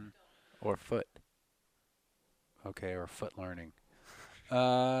pediatrician. or foot. Okay, or foot learning.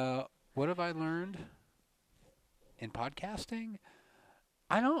 What have I learned in podcasting?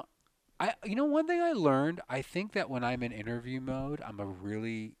 One thing I learned, I think that when I'm in interview mode, I'm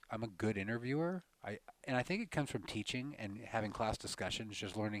a good interviewer. I think it comes from teaching and having class discussions,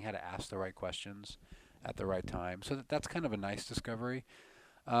 just learning how to ask the right questions at the right time. So that's kind of a nice discovery.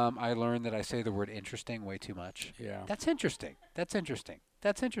 I learned that I say the word interesting way too much. Yeah. That's interesting. That's interesting.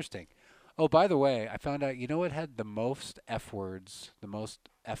 That's interesting. Oh, by the way, I found out, you know what had the most F words, the most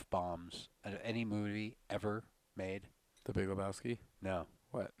F bombs of any movie ever made? The Big Lebowski. No.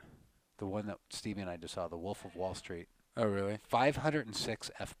 What? The one that Stevie and I just saw, The Wolf of Wall Street. Oh, really?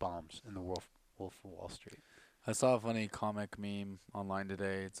 506 F bombs in The Wolf of Wall Street. I saw a funny comic meme online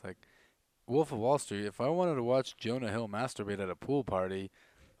today. It's like, Wolf of Wall Street, if I wanted to watch Jonah Hill masturbate at a pool party,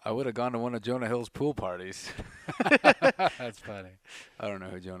 I would have gone to one of Jonah Hill's pool parties. That's funny. I don't know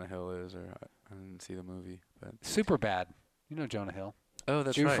who Jonah Hill is, or I didn't see the movie. But Super bad. You know Jonah Hill. oh,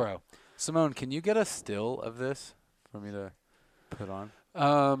 that's Jufro. right. Simone, can you get a still of this for me to put on?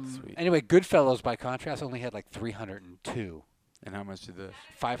 Sweet. Anyway, Goodfellas, by contrast, only had like 302. And how much did this?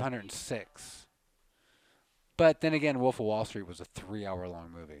 506. But then again, Wolf of Wall Street was a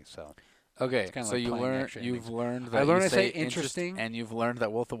 3-hour-long movie, so. Okay, It's kinda so like playing you've extra learned that I learned you to say interest- interesting. and you've learned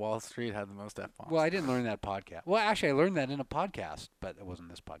that Wolf of Wall Street had the most F-bombs. Well, I didn't learn that podcast. Well, actually, I learned that in a podcast, but it wasn't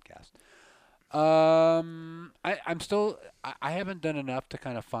this podcast. I haven't done enough to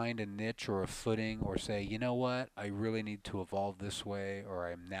kind of find a niche or a footing or say, you know what, I really need to evolve this way, or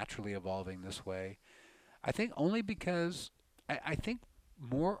I'm naturally evolving this way. I think only because I think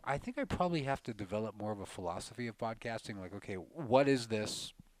I probably have to develop more of a philosophy of podcasting. Like, okay, what is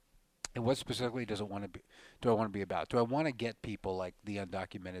this? And what specifically do I want to be about? Do I want to get people like the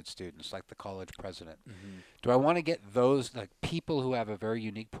undocumented students, like the college president? Mm-hmm. Do I want to get those like people who have a very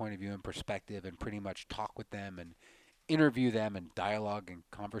unique point of view and perspective and pretty much talk with them and interview them and dialogue and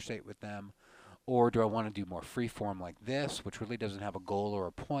conversate with them? Or do I want to do more free form like this, which really doesn't have a goal or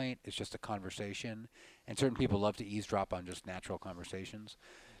a point? It's just a conversation. And certain people love to eavesdrop on just natural conversations.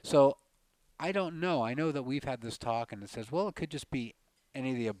 So I don't know. I know that we've had this talk and it says, well, it could just be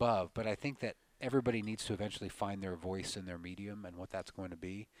any of the above, but I think that everybody needs to eventually find their voice in their medium and what that's going to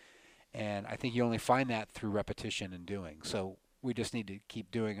be. And I think you only find that through repetition and doing. So we just need to keep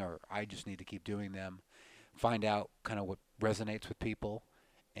doing, or I just need to keep doing them, find out kind of what resonates with people.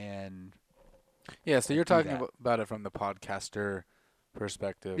 And yeah, so you're do talking that. about it from the podcaster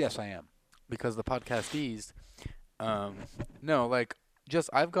perspective. yes, I am. Because the podcastees, no, like,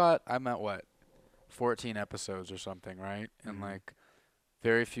 I'm at what, 14 episodes or something, right? And Mhm. like,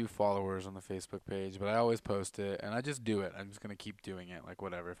 very few followers on the Facebook page, but I always post it, and I just do it. I'm just going to keep doing it, like,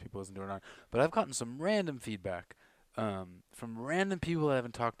 whatever, if people listen to it or not. But I've gotten some random feedback from random people I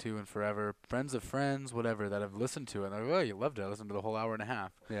haven't talked to in forever, friends of friends, whatever, that have listened to it. And they're like, oh, you loved it. I listened to the whole hour and a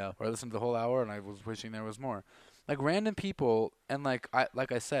half. Yeah. Or I listened to the whole hour, and I was wishing there was more. Like, random people, and like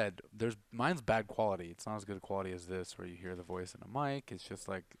I said, mine's bad quality. It's not as good a quality as this, where you hear the voice in a mic. It's just,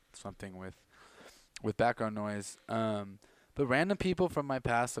 like, something with background noise. But random people from my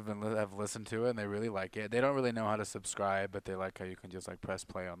past have listened to it, and they really like it. They don't really know how to subscribe, but they like how you can just like press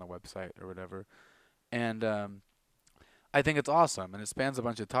play on the website or whatever. And I think it's awesome, and it spans a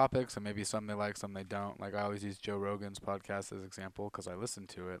bunch of topics, and maybe some they like, some they don't. Like, I always use Joe Rogan's podcast as example because I listen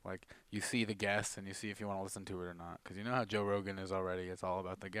to it. Like, you see the guests, and you see if you want to listen to it or not. Because you know how Joe Rogan is already. It's all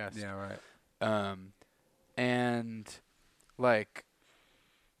about the guests. Yeah, right. And like,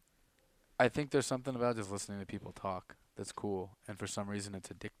 I think there's something about just listening to people talk that's cool, and for some reason it's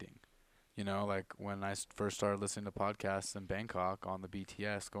addicting. You know, like when I first started listening to podcasts in Bangkok on the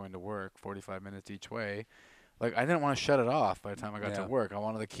BTS going to work, 45 minutes each way, like I didn't want to shut it off by the time I got to Yeah. work. I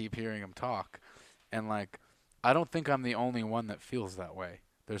wanted to keep hearing them talk. And like, I don't think I'm the only one that feels that way.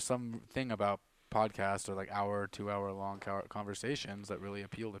 There's something about podcasts or like 2-hour long conversations that really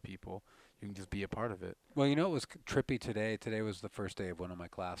appeal to people. You can just be a part of it. Well, you know, it was trippy today. Today was the first day of one of my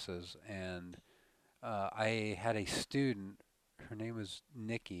classes, and I had a student. Her name was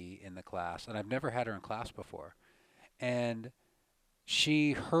Nikki in the class, and I've never had her in class before. And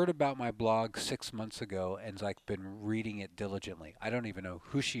She heard about my blog 6 months ago and's like been reading it diligently. I don't even know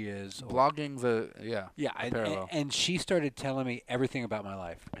who she is. Blogging's Yeah, a parallel. and she started telling me everything about my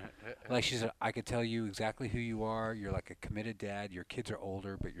life. Like she said, I could tell you exactly who you are. You're like a committed dad. Your kids are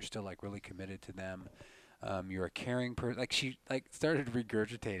older, but you're still like really committed to them. You're a caring person. Like she like started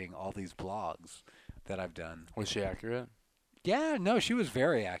regurgitating all these blogs that I've done. Was she accurate? Yeah, no, she was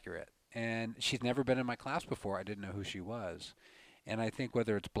very accurate. And she's never been in my class before. I didn't know who she was. And I think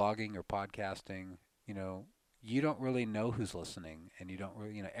whether it's blogging or podcasting, you don't really know who's listening, and you don't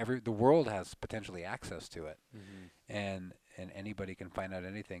really, the world has potentially access to it, and anybody can find out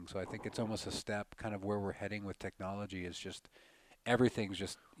anything. So I think it's almost a step, kind of where we're heading with technology is just everything's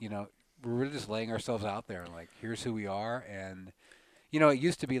just, we're really just laying ourselves out there, and like here's who we are, and it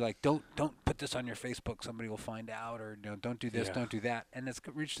used to be like, don't put this on your Facebook. Somebody will find out, or don't do this, don't do that. And it's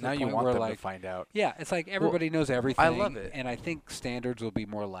reached to Now the you point want where them like, to find out. yeah, it's like everybody knows everything. I love it. And I think standards will be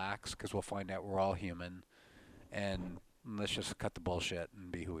more lax because we'll find out we're all human, and let's just cut the bullshit and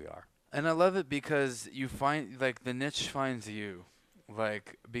be who we are. And I love it because you find like the niche finds you.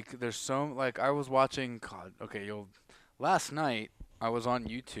 Like there's so like I was watching last night I was on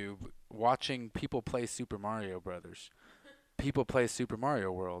YouTube watching people play Super Mario Brothers. People play Super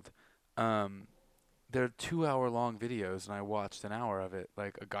Mario World. They're 2-hour-long videos, and I watched an hour of it.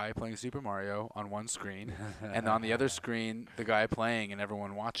 Like a guy playing Super Mario on one screen, and on the other screen, the guy playing and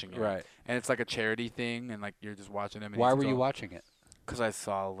everyone watching it. Right. And it's like a charity thing, and like you're just watching him. And Why were you watching it? Because I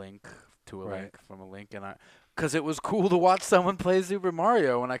saw a link to a Right. link from a link, and because it was cool to watch someone play Super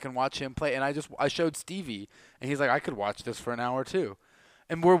Mario, and I can watch him play. And I showed Stevie, and he's like, I could watch this for an hour too.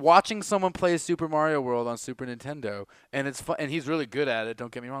 And we're watching someone play Super Mario World on Super Nintendo, and it's fun. And he's really good at it. Don't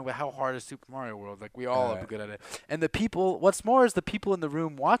get me wrong, but how hard is Super Mario World? Like we all are good at it. And the people, what's more, is the people in the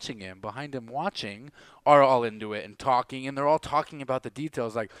room watching him, behind him watching, are all into it and talking, and they're all talking about the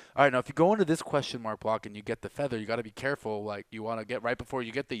details. Like, all right, now if you go into this question mark block and you get the feather, you got to be careful. Like you want to get right before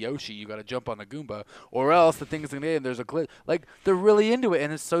you get the Yoshi, you got to jump on the Goomba, or else the thing's gonna get and there's a glitch. Like they're really into it,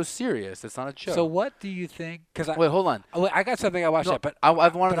 and it's so serious. It's not a joke. So what do you think? Because Wait, hold on. I got something I watched No, that, but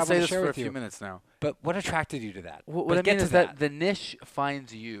I've wanted but to say I wanna this share for a with few you. minutes now. But what attracted you to that? What But I get mean to is that the niche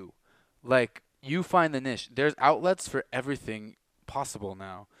finds you. Like, you find the niche. There's outlets for everything possible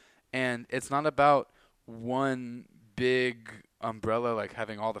now. And it's not about one big umbrella, like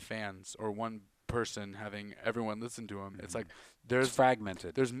having all the fans, or one person having everyone listen to him. It's like it's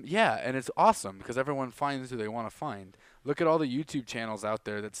fragmented. and it's awesome because everyone finds who they want to find. Look at all the YouTube channels out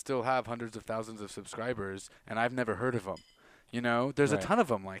there that still have hundreds of thousands of subscribers, and I've never heard of them. There's a ton of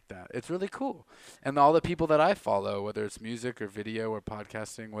them like that. It's really cool. And all the people that I follow, whether it's music or video or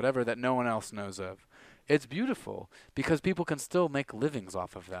podcasting, whatever, that no one else knows of, it's beautiful because people can still make livings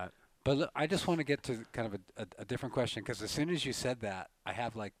off of that. But look, I just want to get to kind of a different question, because as soon as you said that, I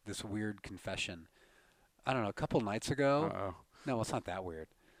have like this weird confession. I don't know, a couple nights ago. Uh-oh. No, it's not that weird.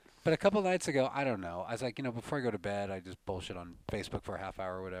 But a couple nights ago, I don't know. I was like, before I go to bed, I just bullshit on Facebook for a half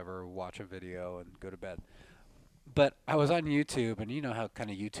hour or whatever, watch a video, and go to bed. But I was on YouTube, and you know how kind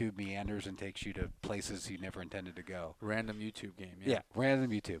of YouTube meanders and takes you to places you never intended to go. Random YouTube game. Yeah,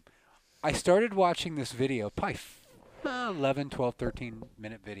 random YouTube. I started watching this video, probably 11, 12,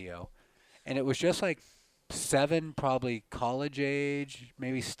 13-minute video, and it was just like 7 probably college age,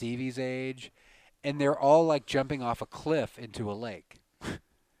 maybe Stevie's age, and they're all like jumping off a cliff into a lake.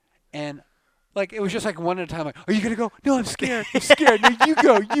 And like, it was just like one at a time, like, are you going to go? No, I'm scared. I'm scared. No, you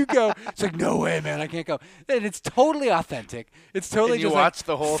go. You go. It's like, no way, man. I can't go. And it's totally authentic. It's totally And you just watch like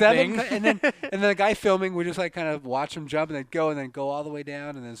the whole 7 thing? and then the guy filming would just like kind of watch him jump and then go all the way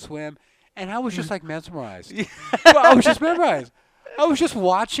down and then swim. And I was just like mesmerized. Well, I was just mesmerized. I was just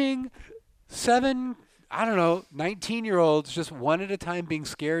watching 7, 19-year-olds just one at a time being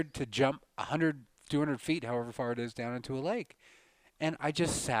scared to jump 100, 200 feet, however far it is, down into a lake. And I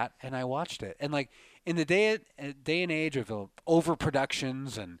just sat and I watched it. And like in the day and age of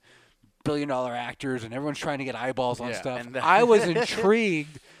overproductions and billion-dollar actors and everyone's trying to get eyeballs on stuff, I was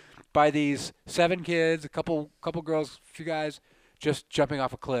intrigued by these 7 kids, a couple girls, a few guys, just jumping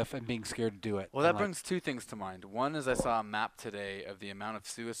off a cliff and being scared to do it. Well, that brings 2 things to mind. One is I saw a map today of the amount of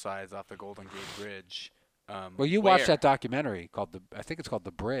suicides off the Golden Gate Bridge. Well, you watched that documentary I think it's called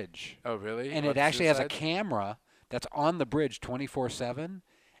The Bridge. Oh, really? And it actually has a camera that's on the bridge 24/7,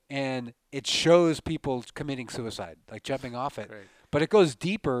 and it shows people committing suicide, like jumping off it. Great. But it goes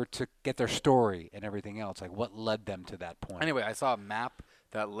deeper to get their story and everything else, like what led them to that point. Anyway, I saw a map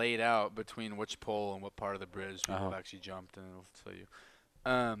that laid out between which pole and what part of the bridge people actually jumped, and it'll tell you.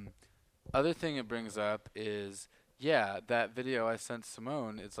 Other thing it brings up is Yeah, that video I sent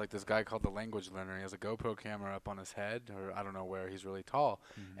Simone, it's like this guy called the Language Learner. He has a GoPro camera up on his head, or I don't know where. He's really tall,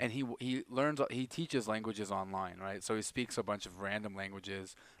 and he teaches languages online, right? So he speaks a bunch of random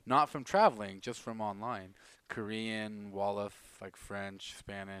languages, not from traveling, just from online. Korean, Wolof, like French,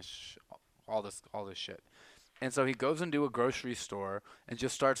 Spanish, all this shit. And so he goes into a grocery store and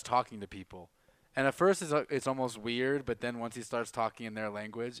just starts talking to people. And at first it's almost weird, but then once he starts talking in their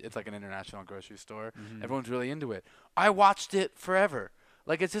language, it's like an international grocery store. Everyone's really into it. I watched it forever.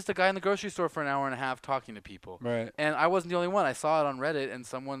 Like, it's just a guy in the grocery store for an hour and a half talking to people. Right. And I wasn't the only one. I saw it on Reddit, and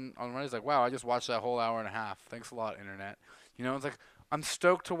someone on Reddit's like, wow, I just watched that whole hour and a half. Thanks a lot, Internet. You know, it's like, I'm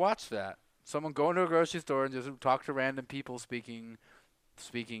stoked to watch that. Someone go into a grocery store and just talk to random people speaking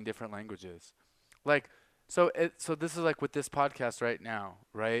different languages. Like, so this is like with this podcast right now,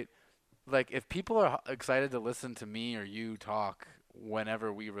 right? Like, if people are excited to listen to me or you talk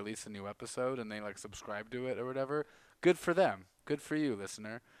whenever we release a new episode and they like subscribe to it or whatever, good for them. Good for you,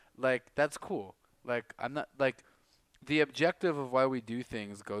 listener. Like, that's cool. Like, I'm not like the objective of why we do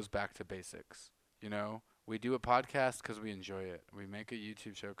things goes back to basics. You know, we do a podcast because we enjoy it. We make a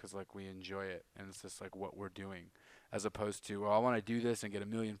YouTube show because like we enjoy it, and it's just like what we're doing, as opposed to, well, I want to do this and get 1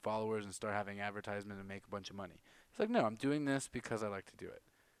 million followers and start having advertisement and make a bunch of money. It's like, no, I'm doing this because I like to do it.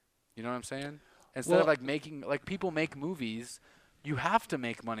 You know what I'm saying? Instead of like making, like, people make movies, you have to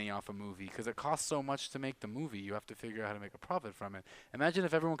make money off a movie because it costs so much to make the movie. You have to figure out how to make a profit from it. Imagine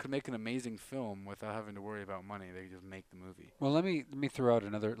if everyone could make an amazing film without having to worry about money. They could just make the movie. Well, let me throw out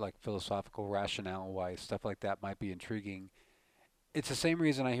another like philosophical rationale why stuff like that might be intriguing. It's the same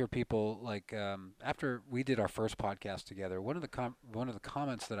reason I hear people like after we did our first podcast together. One of the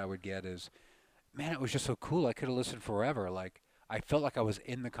comments that I would get is, "Man, it was just so cool. I could have listened forever. Like I felt like I was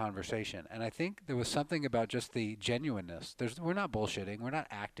in the conversation." And I think there was something about just the genuineness. We're not bullshitting. We're not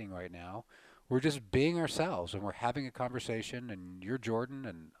acting right now. We're just being ourselves, and we're having a conversation. And you're Jordan,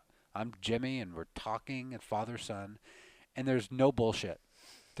 and I'm Jimmy, and we're talking at father son. And there's no bullshit.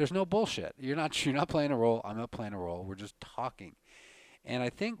 There's no bullshit. You're not playing a role. I'm not playing a role. We're just talking. And I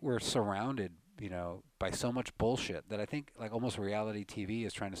think we're surrounded, by so much bullshit that I think like almost reality TV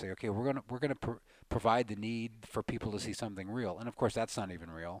is trying to say, okay, we're gonna provide the need for people to see something real, and of course that's not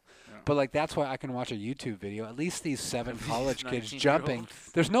even real. Yeah. But like that's why I can watch a YouTube video. At least these 7 college kids 19-year-olds. jumping.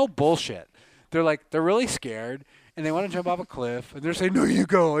 There's no bullshit. They're really scared and they want to jump off a cliff and they're saying, "No, you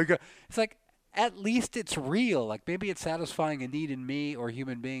go." It's like, at least it's real. Like maybe it's satisfying a need in me or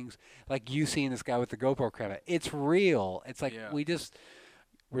human beings, like you seeing this guy with the GoPro camera. It's real. It's like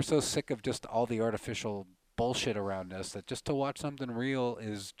we're so sick of just all the artificial bullshit around us that just to watch something real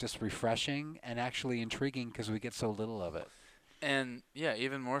is just refreshing and actually intriguing because we get so little of it. And yeah,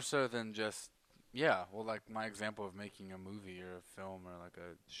 even more so than just, well, like my example of making a movie or a film or like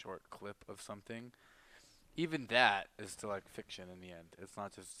a short clip of something, even that is still like fiction in the end. It's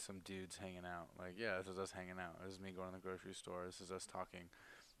not just some dudes hanging out. Like, yeah, this is us hanging out. This is me going to the grocery store. This is us talking.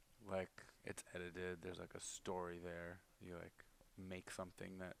 Like, it's edited. There's like a story there. You like make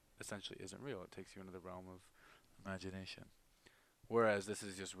something that essentially isn't real. It takes you into the realm of imagination. Whereas this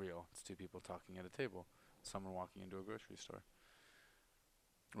is just real. It's 2 people talking at a table. Someone walking into a grocery store.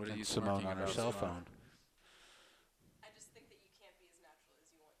 What are you Simone smirking on her about, cell Simone? phone. I just think that you can't be as natural as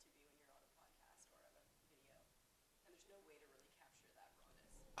you want to be when you're on a podcast or on a video. And there's no way to really capture that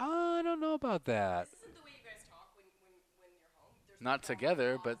rawness. I don't know about that. This isn't the way you guys talk when you're home. There's Not long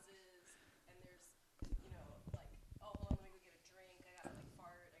together, but pauses, and there's, like, oh, hold on, let me go get a drink. I gotta, like,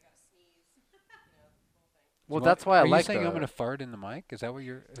 fart. I gotta sneeze. The whole thing. well, that's why I Are like you saying I'm the- going to fart in the mic? Is that what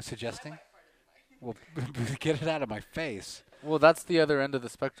you're suggesting? I might fart in the mic. Well, get it out of my face. Well, that's the other end of the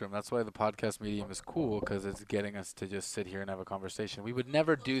spectrum. That's why the podcast medium is cool, because it's getting us to just sit here and have a conversation. We would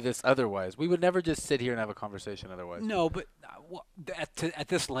never do this otherwise. We would never just sit here and have a conversation otherwise. No, but at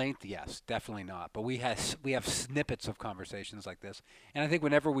this length, yes, definitely not. But we have snippets of conversations like this, and I think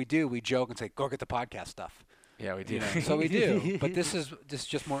whenever we do, we joke and say, "Go get the podcast stuff." Yeah, we do. So we do. But this is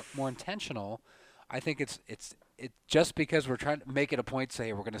just more intentional. I think it's just because we're trying to make it a point to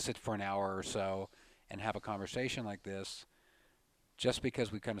say we're going to sit for an hour or so and have a conversation like this. Just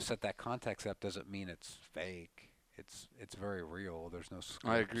because we kind of set that context up doesn't mean it's fake. It's very real. There's no scripts.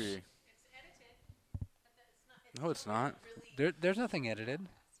 I agree. It's edited. But No, it's still not. really There's nothing edited.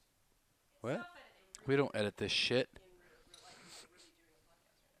 What? self-editing We don't edit this shit. in real life. We're really doing a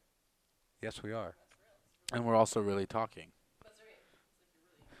podcast right now. Yes, we are. And we're also really talking. That's right. It's like you're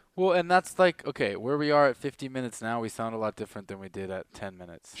really. Well, and that's like, okay, where we are at 50 minutes now, we sound a lot different than we did at 10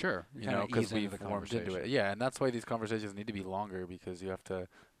 minutes. Sure. You know, because we've warmed into it. Yeah, and that's why these conversations need to be longer, because you have to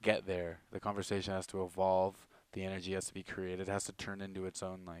get there. The conversation has to evolve. The energy has to be created. It has to turn into its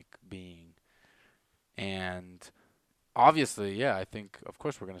own, like, being. And Obviously, yeah, I think, of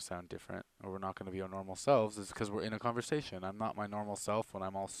course, we're going to sound different, or we're not going to be our normal selves. It's because we're in a conversation. I'm not my normal self when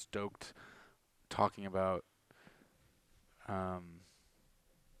I'm all stoked talking about um,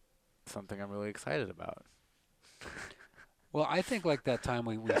 something I'm really excited about. Well, I think like that time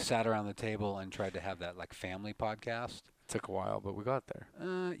we sat around the table and tried to have that like family podcast. Took a while, but we got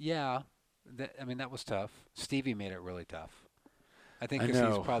there. Yeah. I mean, that was tough. Stevie made it really tough. I think I because he's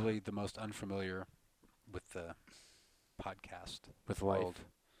know. probably the most unfamiliar with the podcast With world.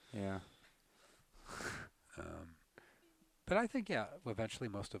 life. Yeah. But I think, yeah, eventually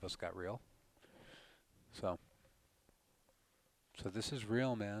most of us got real. So this is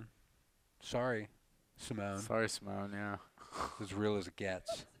real, man. Sorry, Simone. Sorry, Simone, yeah. As real as it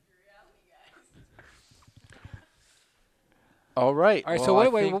gets. All right. All right. well, So I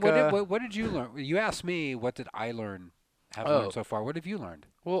wait, think, what did you learn? You asked me what did I learn, have Oh. learned so far. What have you learned?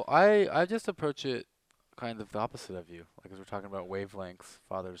 Well, I just approach it kind of the opposite of you. Like, as we're talking about wavelengths,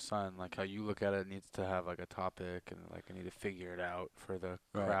 father son, like how you look at it needs to have like a topic and like I need to figure it out for the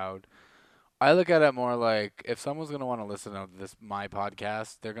Right. crowd. I look at it more like if someone's gonna want to listen to my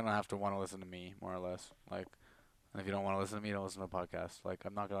podcast, they're gonna have to want to listen to me more or less. Like, and if you don't want to listen to me, don't listen to the podcast. Like,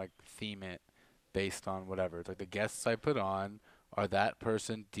 I'm not gonna like theme it based on whatever. It's like the guests I put on are that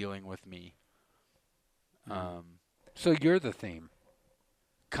person dealing with me. So you're the theme.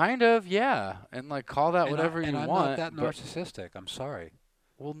 Kind of, yeah, and like call that whatever and you I'm want. not that but- narcissistic. I'm sorry.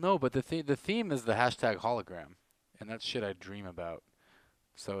 Well, no, but the theme is the hashtag hologram, and that's shit I dream about.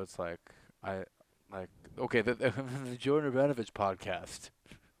 So it's like okay, the Jordan Urbanovich podcast,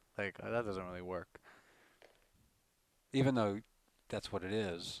 like that doesn't really work. Even though that's what it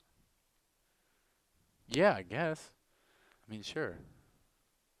is. Yeah, I guess. I mean, sure.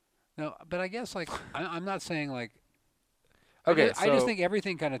 No, but I guess like I'm not saying like. Okay, I just so- think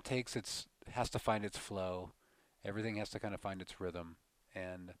everything kind of has to find its flow. Everything has to kind of find its rhythm,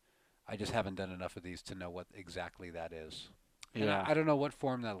 and I just haven't done enough of these to know what exactly that is. And Yeah, I don't know what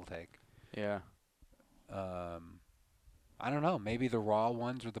form that'll take. yeah. I don't know. Maybe the raw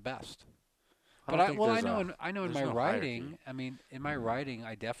ones are the best. I But don't think I there's know a- in there's my no writing. hierarchy. I mean, in my writing,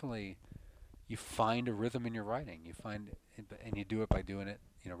 I definitely you find a rhythm in your writing. You find it, and you do it by doing it,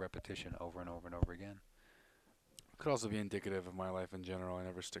 repetition over and over and over again. Could also be indicative of my life in general. I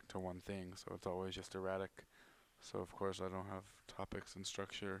never stick to one thing, so it's always just erratic. So of course I don't have topics and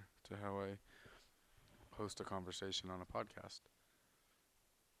structure to how I host a conversation on a podcast.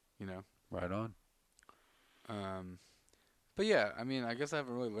 You know. Right on. But yeah, I mean, I guess I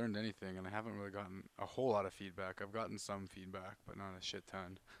haven't really learned anything, and I haven't really gotten a whole lot of feedback. I've gotten some feedback, but not a shit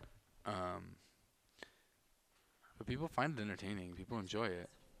ton. But people find it entertaining. People enjoy it.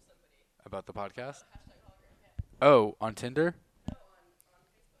 About the podcast? Oh, on Tinder? No, on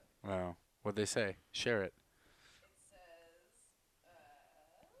Facebook. Wow. What'd they say? Share it.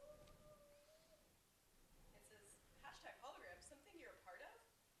 It says hashtag hologram, something you're a part of,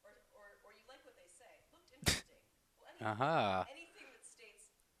 or you like what they say. Looked interesting. Well, Aha. anything that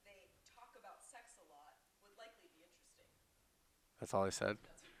states they talk about sex a lot would likely be interesting. That's all I said.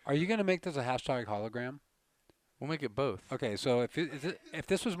 Are you gonna make this a hashtag hologram? We'll make it both. Okay, so if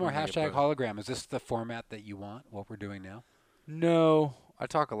this was more We'll make it hashtag both. hologram, is this the format that you want? What we're doing now? No. I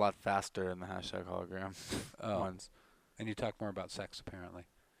talk a lot faster in the hashtag hologram ones. And you talk more about sex, apparently.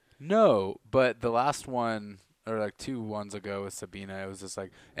 No, but the last one, or like 2 ones ago with Sabina, it was just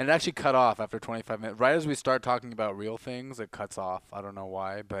like, and it actually cut off after 25 minutes. Right as we start talking about real things, it cuts off. I don't know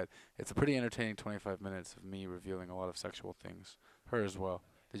why, but it's a pretty entertaining 25 minutes of me revealing a lot of sexual things. Her as well.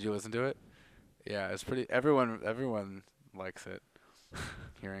 Did you listen to it? Yeah, it's pretty. Everyone likes it.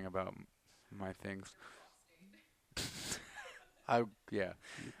 Hearing about my things. Yeah.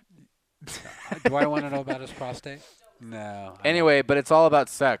 Do I want to know about his prostate? No. I don't. Anyway, but it's all about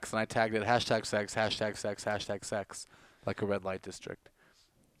sex, and I tagged it hashtag sex, hashtag sex, hashtag sex, like a red light district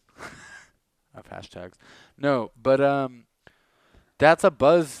of hashtags. No, but that's a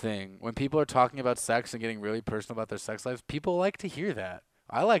buzz thing. When people are talking about sex and getting really personal about their sex lives, people like to hear that.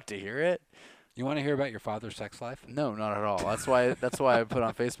 I like to hear it. You want to hear about your father's sex life? No, not at all. That's why I put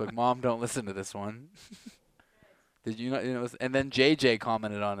on Facebook, Mom, don't listen to this one. Did you not? And then JJ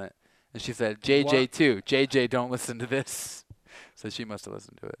commented on it, and she said, JJ What? too. JJ, don't listen to this. So she must have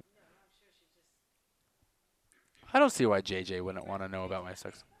listened to it. I don't see why JJ wouldn't want to know about my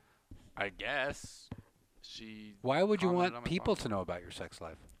sex. I guess she. Why would you commented want on my people podcast. to know about your sex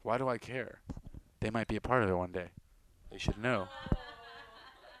life? Why do I care? They might be a part of it one day. They should know.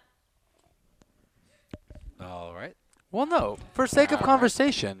 All right. Well, no. For sake of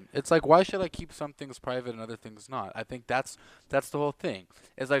conversation, it's like, why should I keep some things private and other things not? I think that's the whole thing.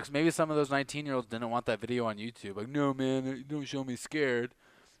 It's like maybe some of those 19-year-olds didn't want that video on YouTube. Like, no, man, don't show me scared.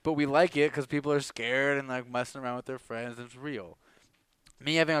 But we like it because people are scared and like messing around with their friends. It's real.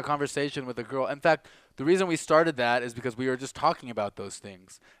 Me having a conversation with a girl. In fact, the reason we started that is because we were just talking about those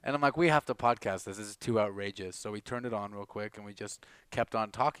things. And I'm like, we have to podcast this. This is too outrageous. So we turned it on real quick and we just kept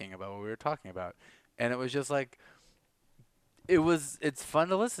on talking about what we were talking about. And it was just like, it's fun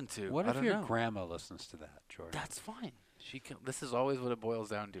to listen to. What I if don't your know. grandma listens to that, Jordan? That's fine. She can. This is always what it boils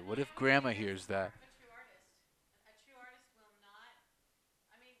down to. What if grandma hears that? A true artist will not.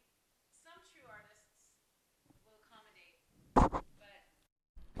 I mean, some true artists will accommodate,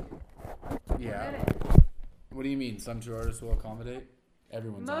 but Yeah. What do you mean? Some true artists will accommodate?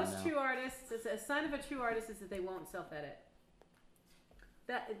 Everyone's on Most now. true artists, a sign of a true artist is that they won't self-edit.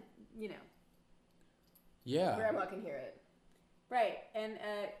 That, you know. Yeah. Grandma can hear it. Right, and,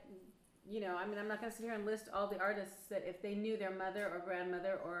 you know, I mean, I'm not going to sit here and list all the artists that if they knew their mother or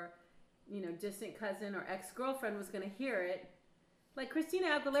grandmother or, you know, distant cousin or ex-girlfriend was going to hear it. Like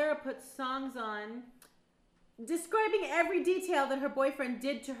Christina Aguilera put songs on describing every detail that her boyfriend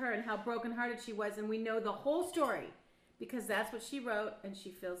did to her and how brokenhearted she was, and we know the whole story because that's what she wrote, and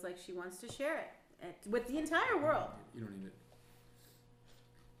she feels like she wants to share it with the entire world. You don't need it.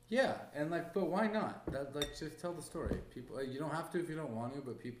 Yeah, and like, but why not? That, like, just tell the story. People, you don't have to if you don't want to,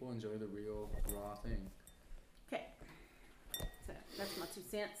 but people enjoy the real, raw thing. Okay, so that's my 2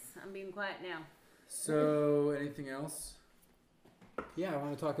 cents. I'm being quiet now. So, anything else? Yeah, I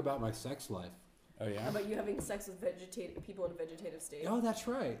want to talk about my sex life. Oh yeah. How about you having sex with people in a vegetative state? Oh, that's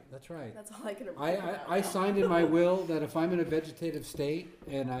right. That's right. That's all I can remember. I signed in my will that if I'm in a vegetative state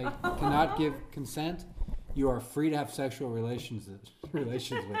and I cannot give consent, you are free to have sexual relations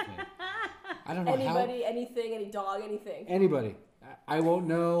with me. I don't know Anybody, anything, any dog, anything. Anybody. I won't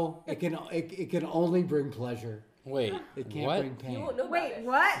know. It can only bring pleasure. Wait. It can't what? bring pain. You won't know about Wait, it.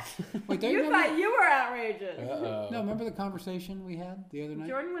 what? Wait, don't You remember? thought you were outrageous. Uh-oh. No, remember the conversation we had the other night?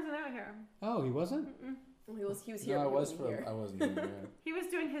 Jordan wasn't out here. Oh, he wasn't? He was here. No, I but he was wasn't here. I wasn't even there. He was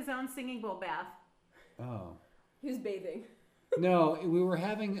doing his own singing bowl bath. Oh. He was bathing. No, we were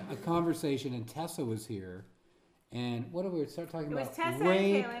having a conversation and Tessa was here. And what did we start talking It about? was Tessa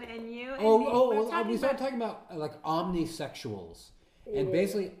Rape. and Kaylin and you. And We started talking about like omnisexuals. And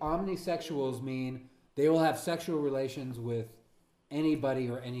basically, omnisexuals mean they will have sexual relations with anybody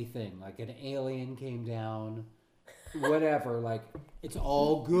or anything. Like an alien came down, whatever. Like, it's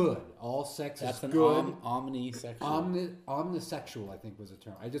all good. All sex is good. Omnisexual. Omnisexual, I think, was a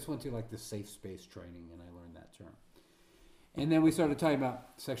term. I just went to like the safe space training and I learned that term. And then we started talking about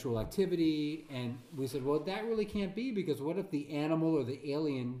sexual activity, and we said, well, that really can't be because what if the animal or the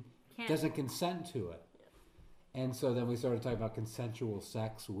alien doesn't consent to it? And so then we started talking about consensual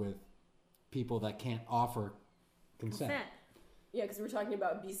sex with people that can't offer consent. Yeah, because we're talking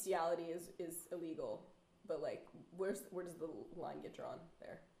about bestiality is illegal, but like, where does the line get drawn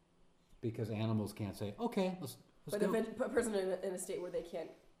there? Because animals can't say, okay, let's But go. a person in a state where they can't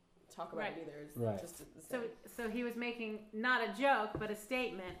talk about Right. it either is Right. just the same. So he was making not a joke, but a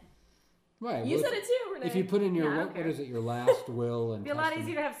statement. Right. You well, said it too, Renee. If you put in your, Yeah, I don't what care. is it, your last will and It'd be a lot testament.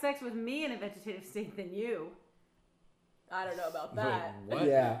 easier to have sex with me in a vegetative state than you. I don't know about that. What?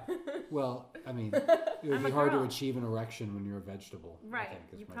 Yeah. Well, I mean, it would I'm be a hard to girl. achieve an erection when you're a vegetable. I Right. think,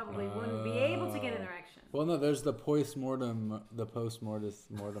 is You my probably point. wouldn't be able to get an erection. Well, no, there's the post-mortem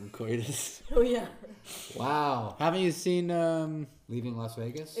coitus. Oh yeah. Wow. Haven't you seen, Leaving Las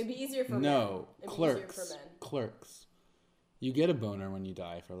Vegas? It'd be easier for men. no, It'd be Clerks. easier for men. Clerks. You get a boner when you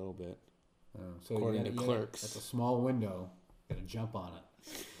die for a little bit. Oh, so According to you gotta- Clerks. It's a small window. Got to jump on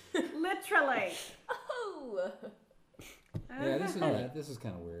it. Literally. Oh. Yeah, this is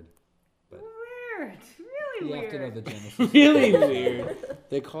kind of weird. Weird. Really You weird. have to know the genesis. Really weird.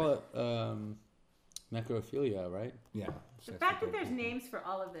 They call it necrophilia, right? Yeah. The fact that there's names for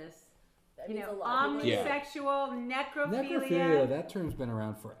all of this. That You means know, a lot of people. Yeah. omnisexual, necrophilia. Necrophilia, that term's been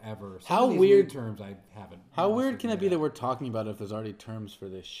around forever. Some How of these weird- new terms I haven't. How honestly weird can it be figured that out. we're talking about it if there's already terms for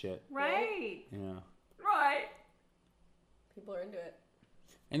this shit? Right. Yeah. Right. People are into it.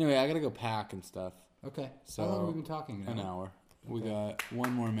 Anyway, I gotta go pack and stuff. Okay. So, How long have we been talking now? An hour. We got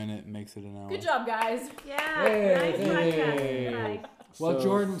one more minute, makes it an hour. Good job, guys. Yeah. Hey, nice hey. podcast. Bye. Well, So-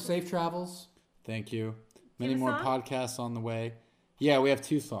 Jordan, safe travels. Thank you. you Many have a more song? podcasts on the way. Yeah, we have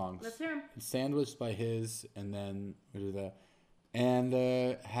 2 songs. Let's hear 'em. Sandwiched by his, and then we do that. And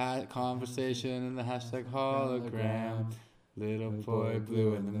the conversation and the hashtag hologram. Little boy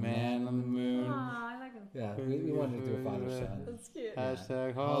blue and the man on the moon. Aw, I like him. Yeah, we wanted to do a father son. That's cute.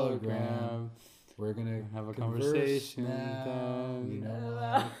 Hashtag hologram. We're gonna Have a converse conversation now. then. You know,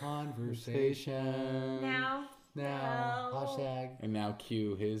 have a conversation Now. now. Hashtag And now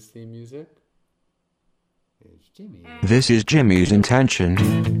cue his theme music. is Jimmy. This is Jimmy's intention.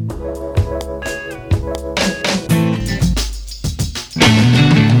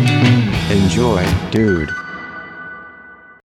 Enjoy, dude.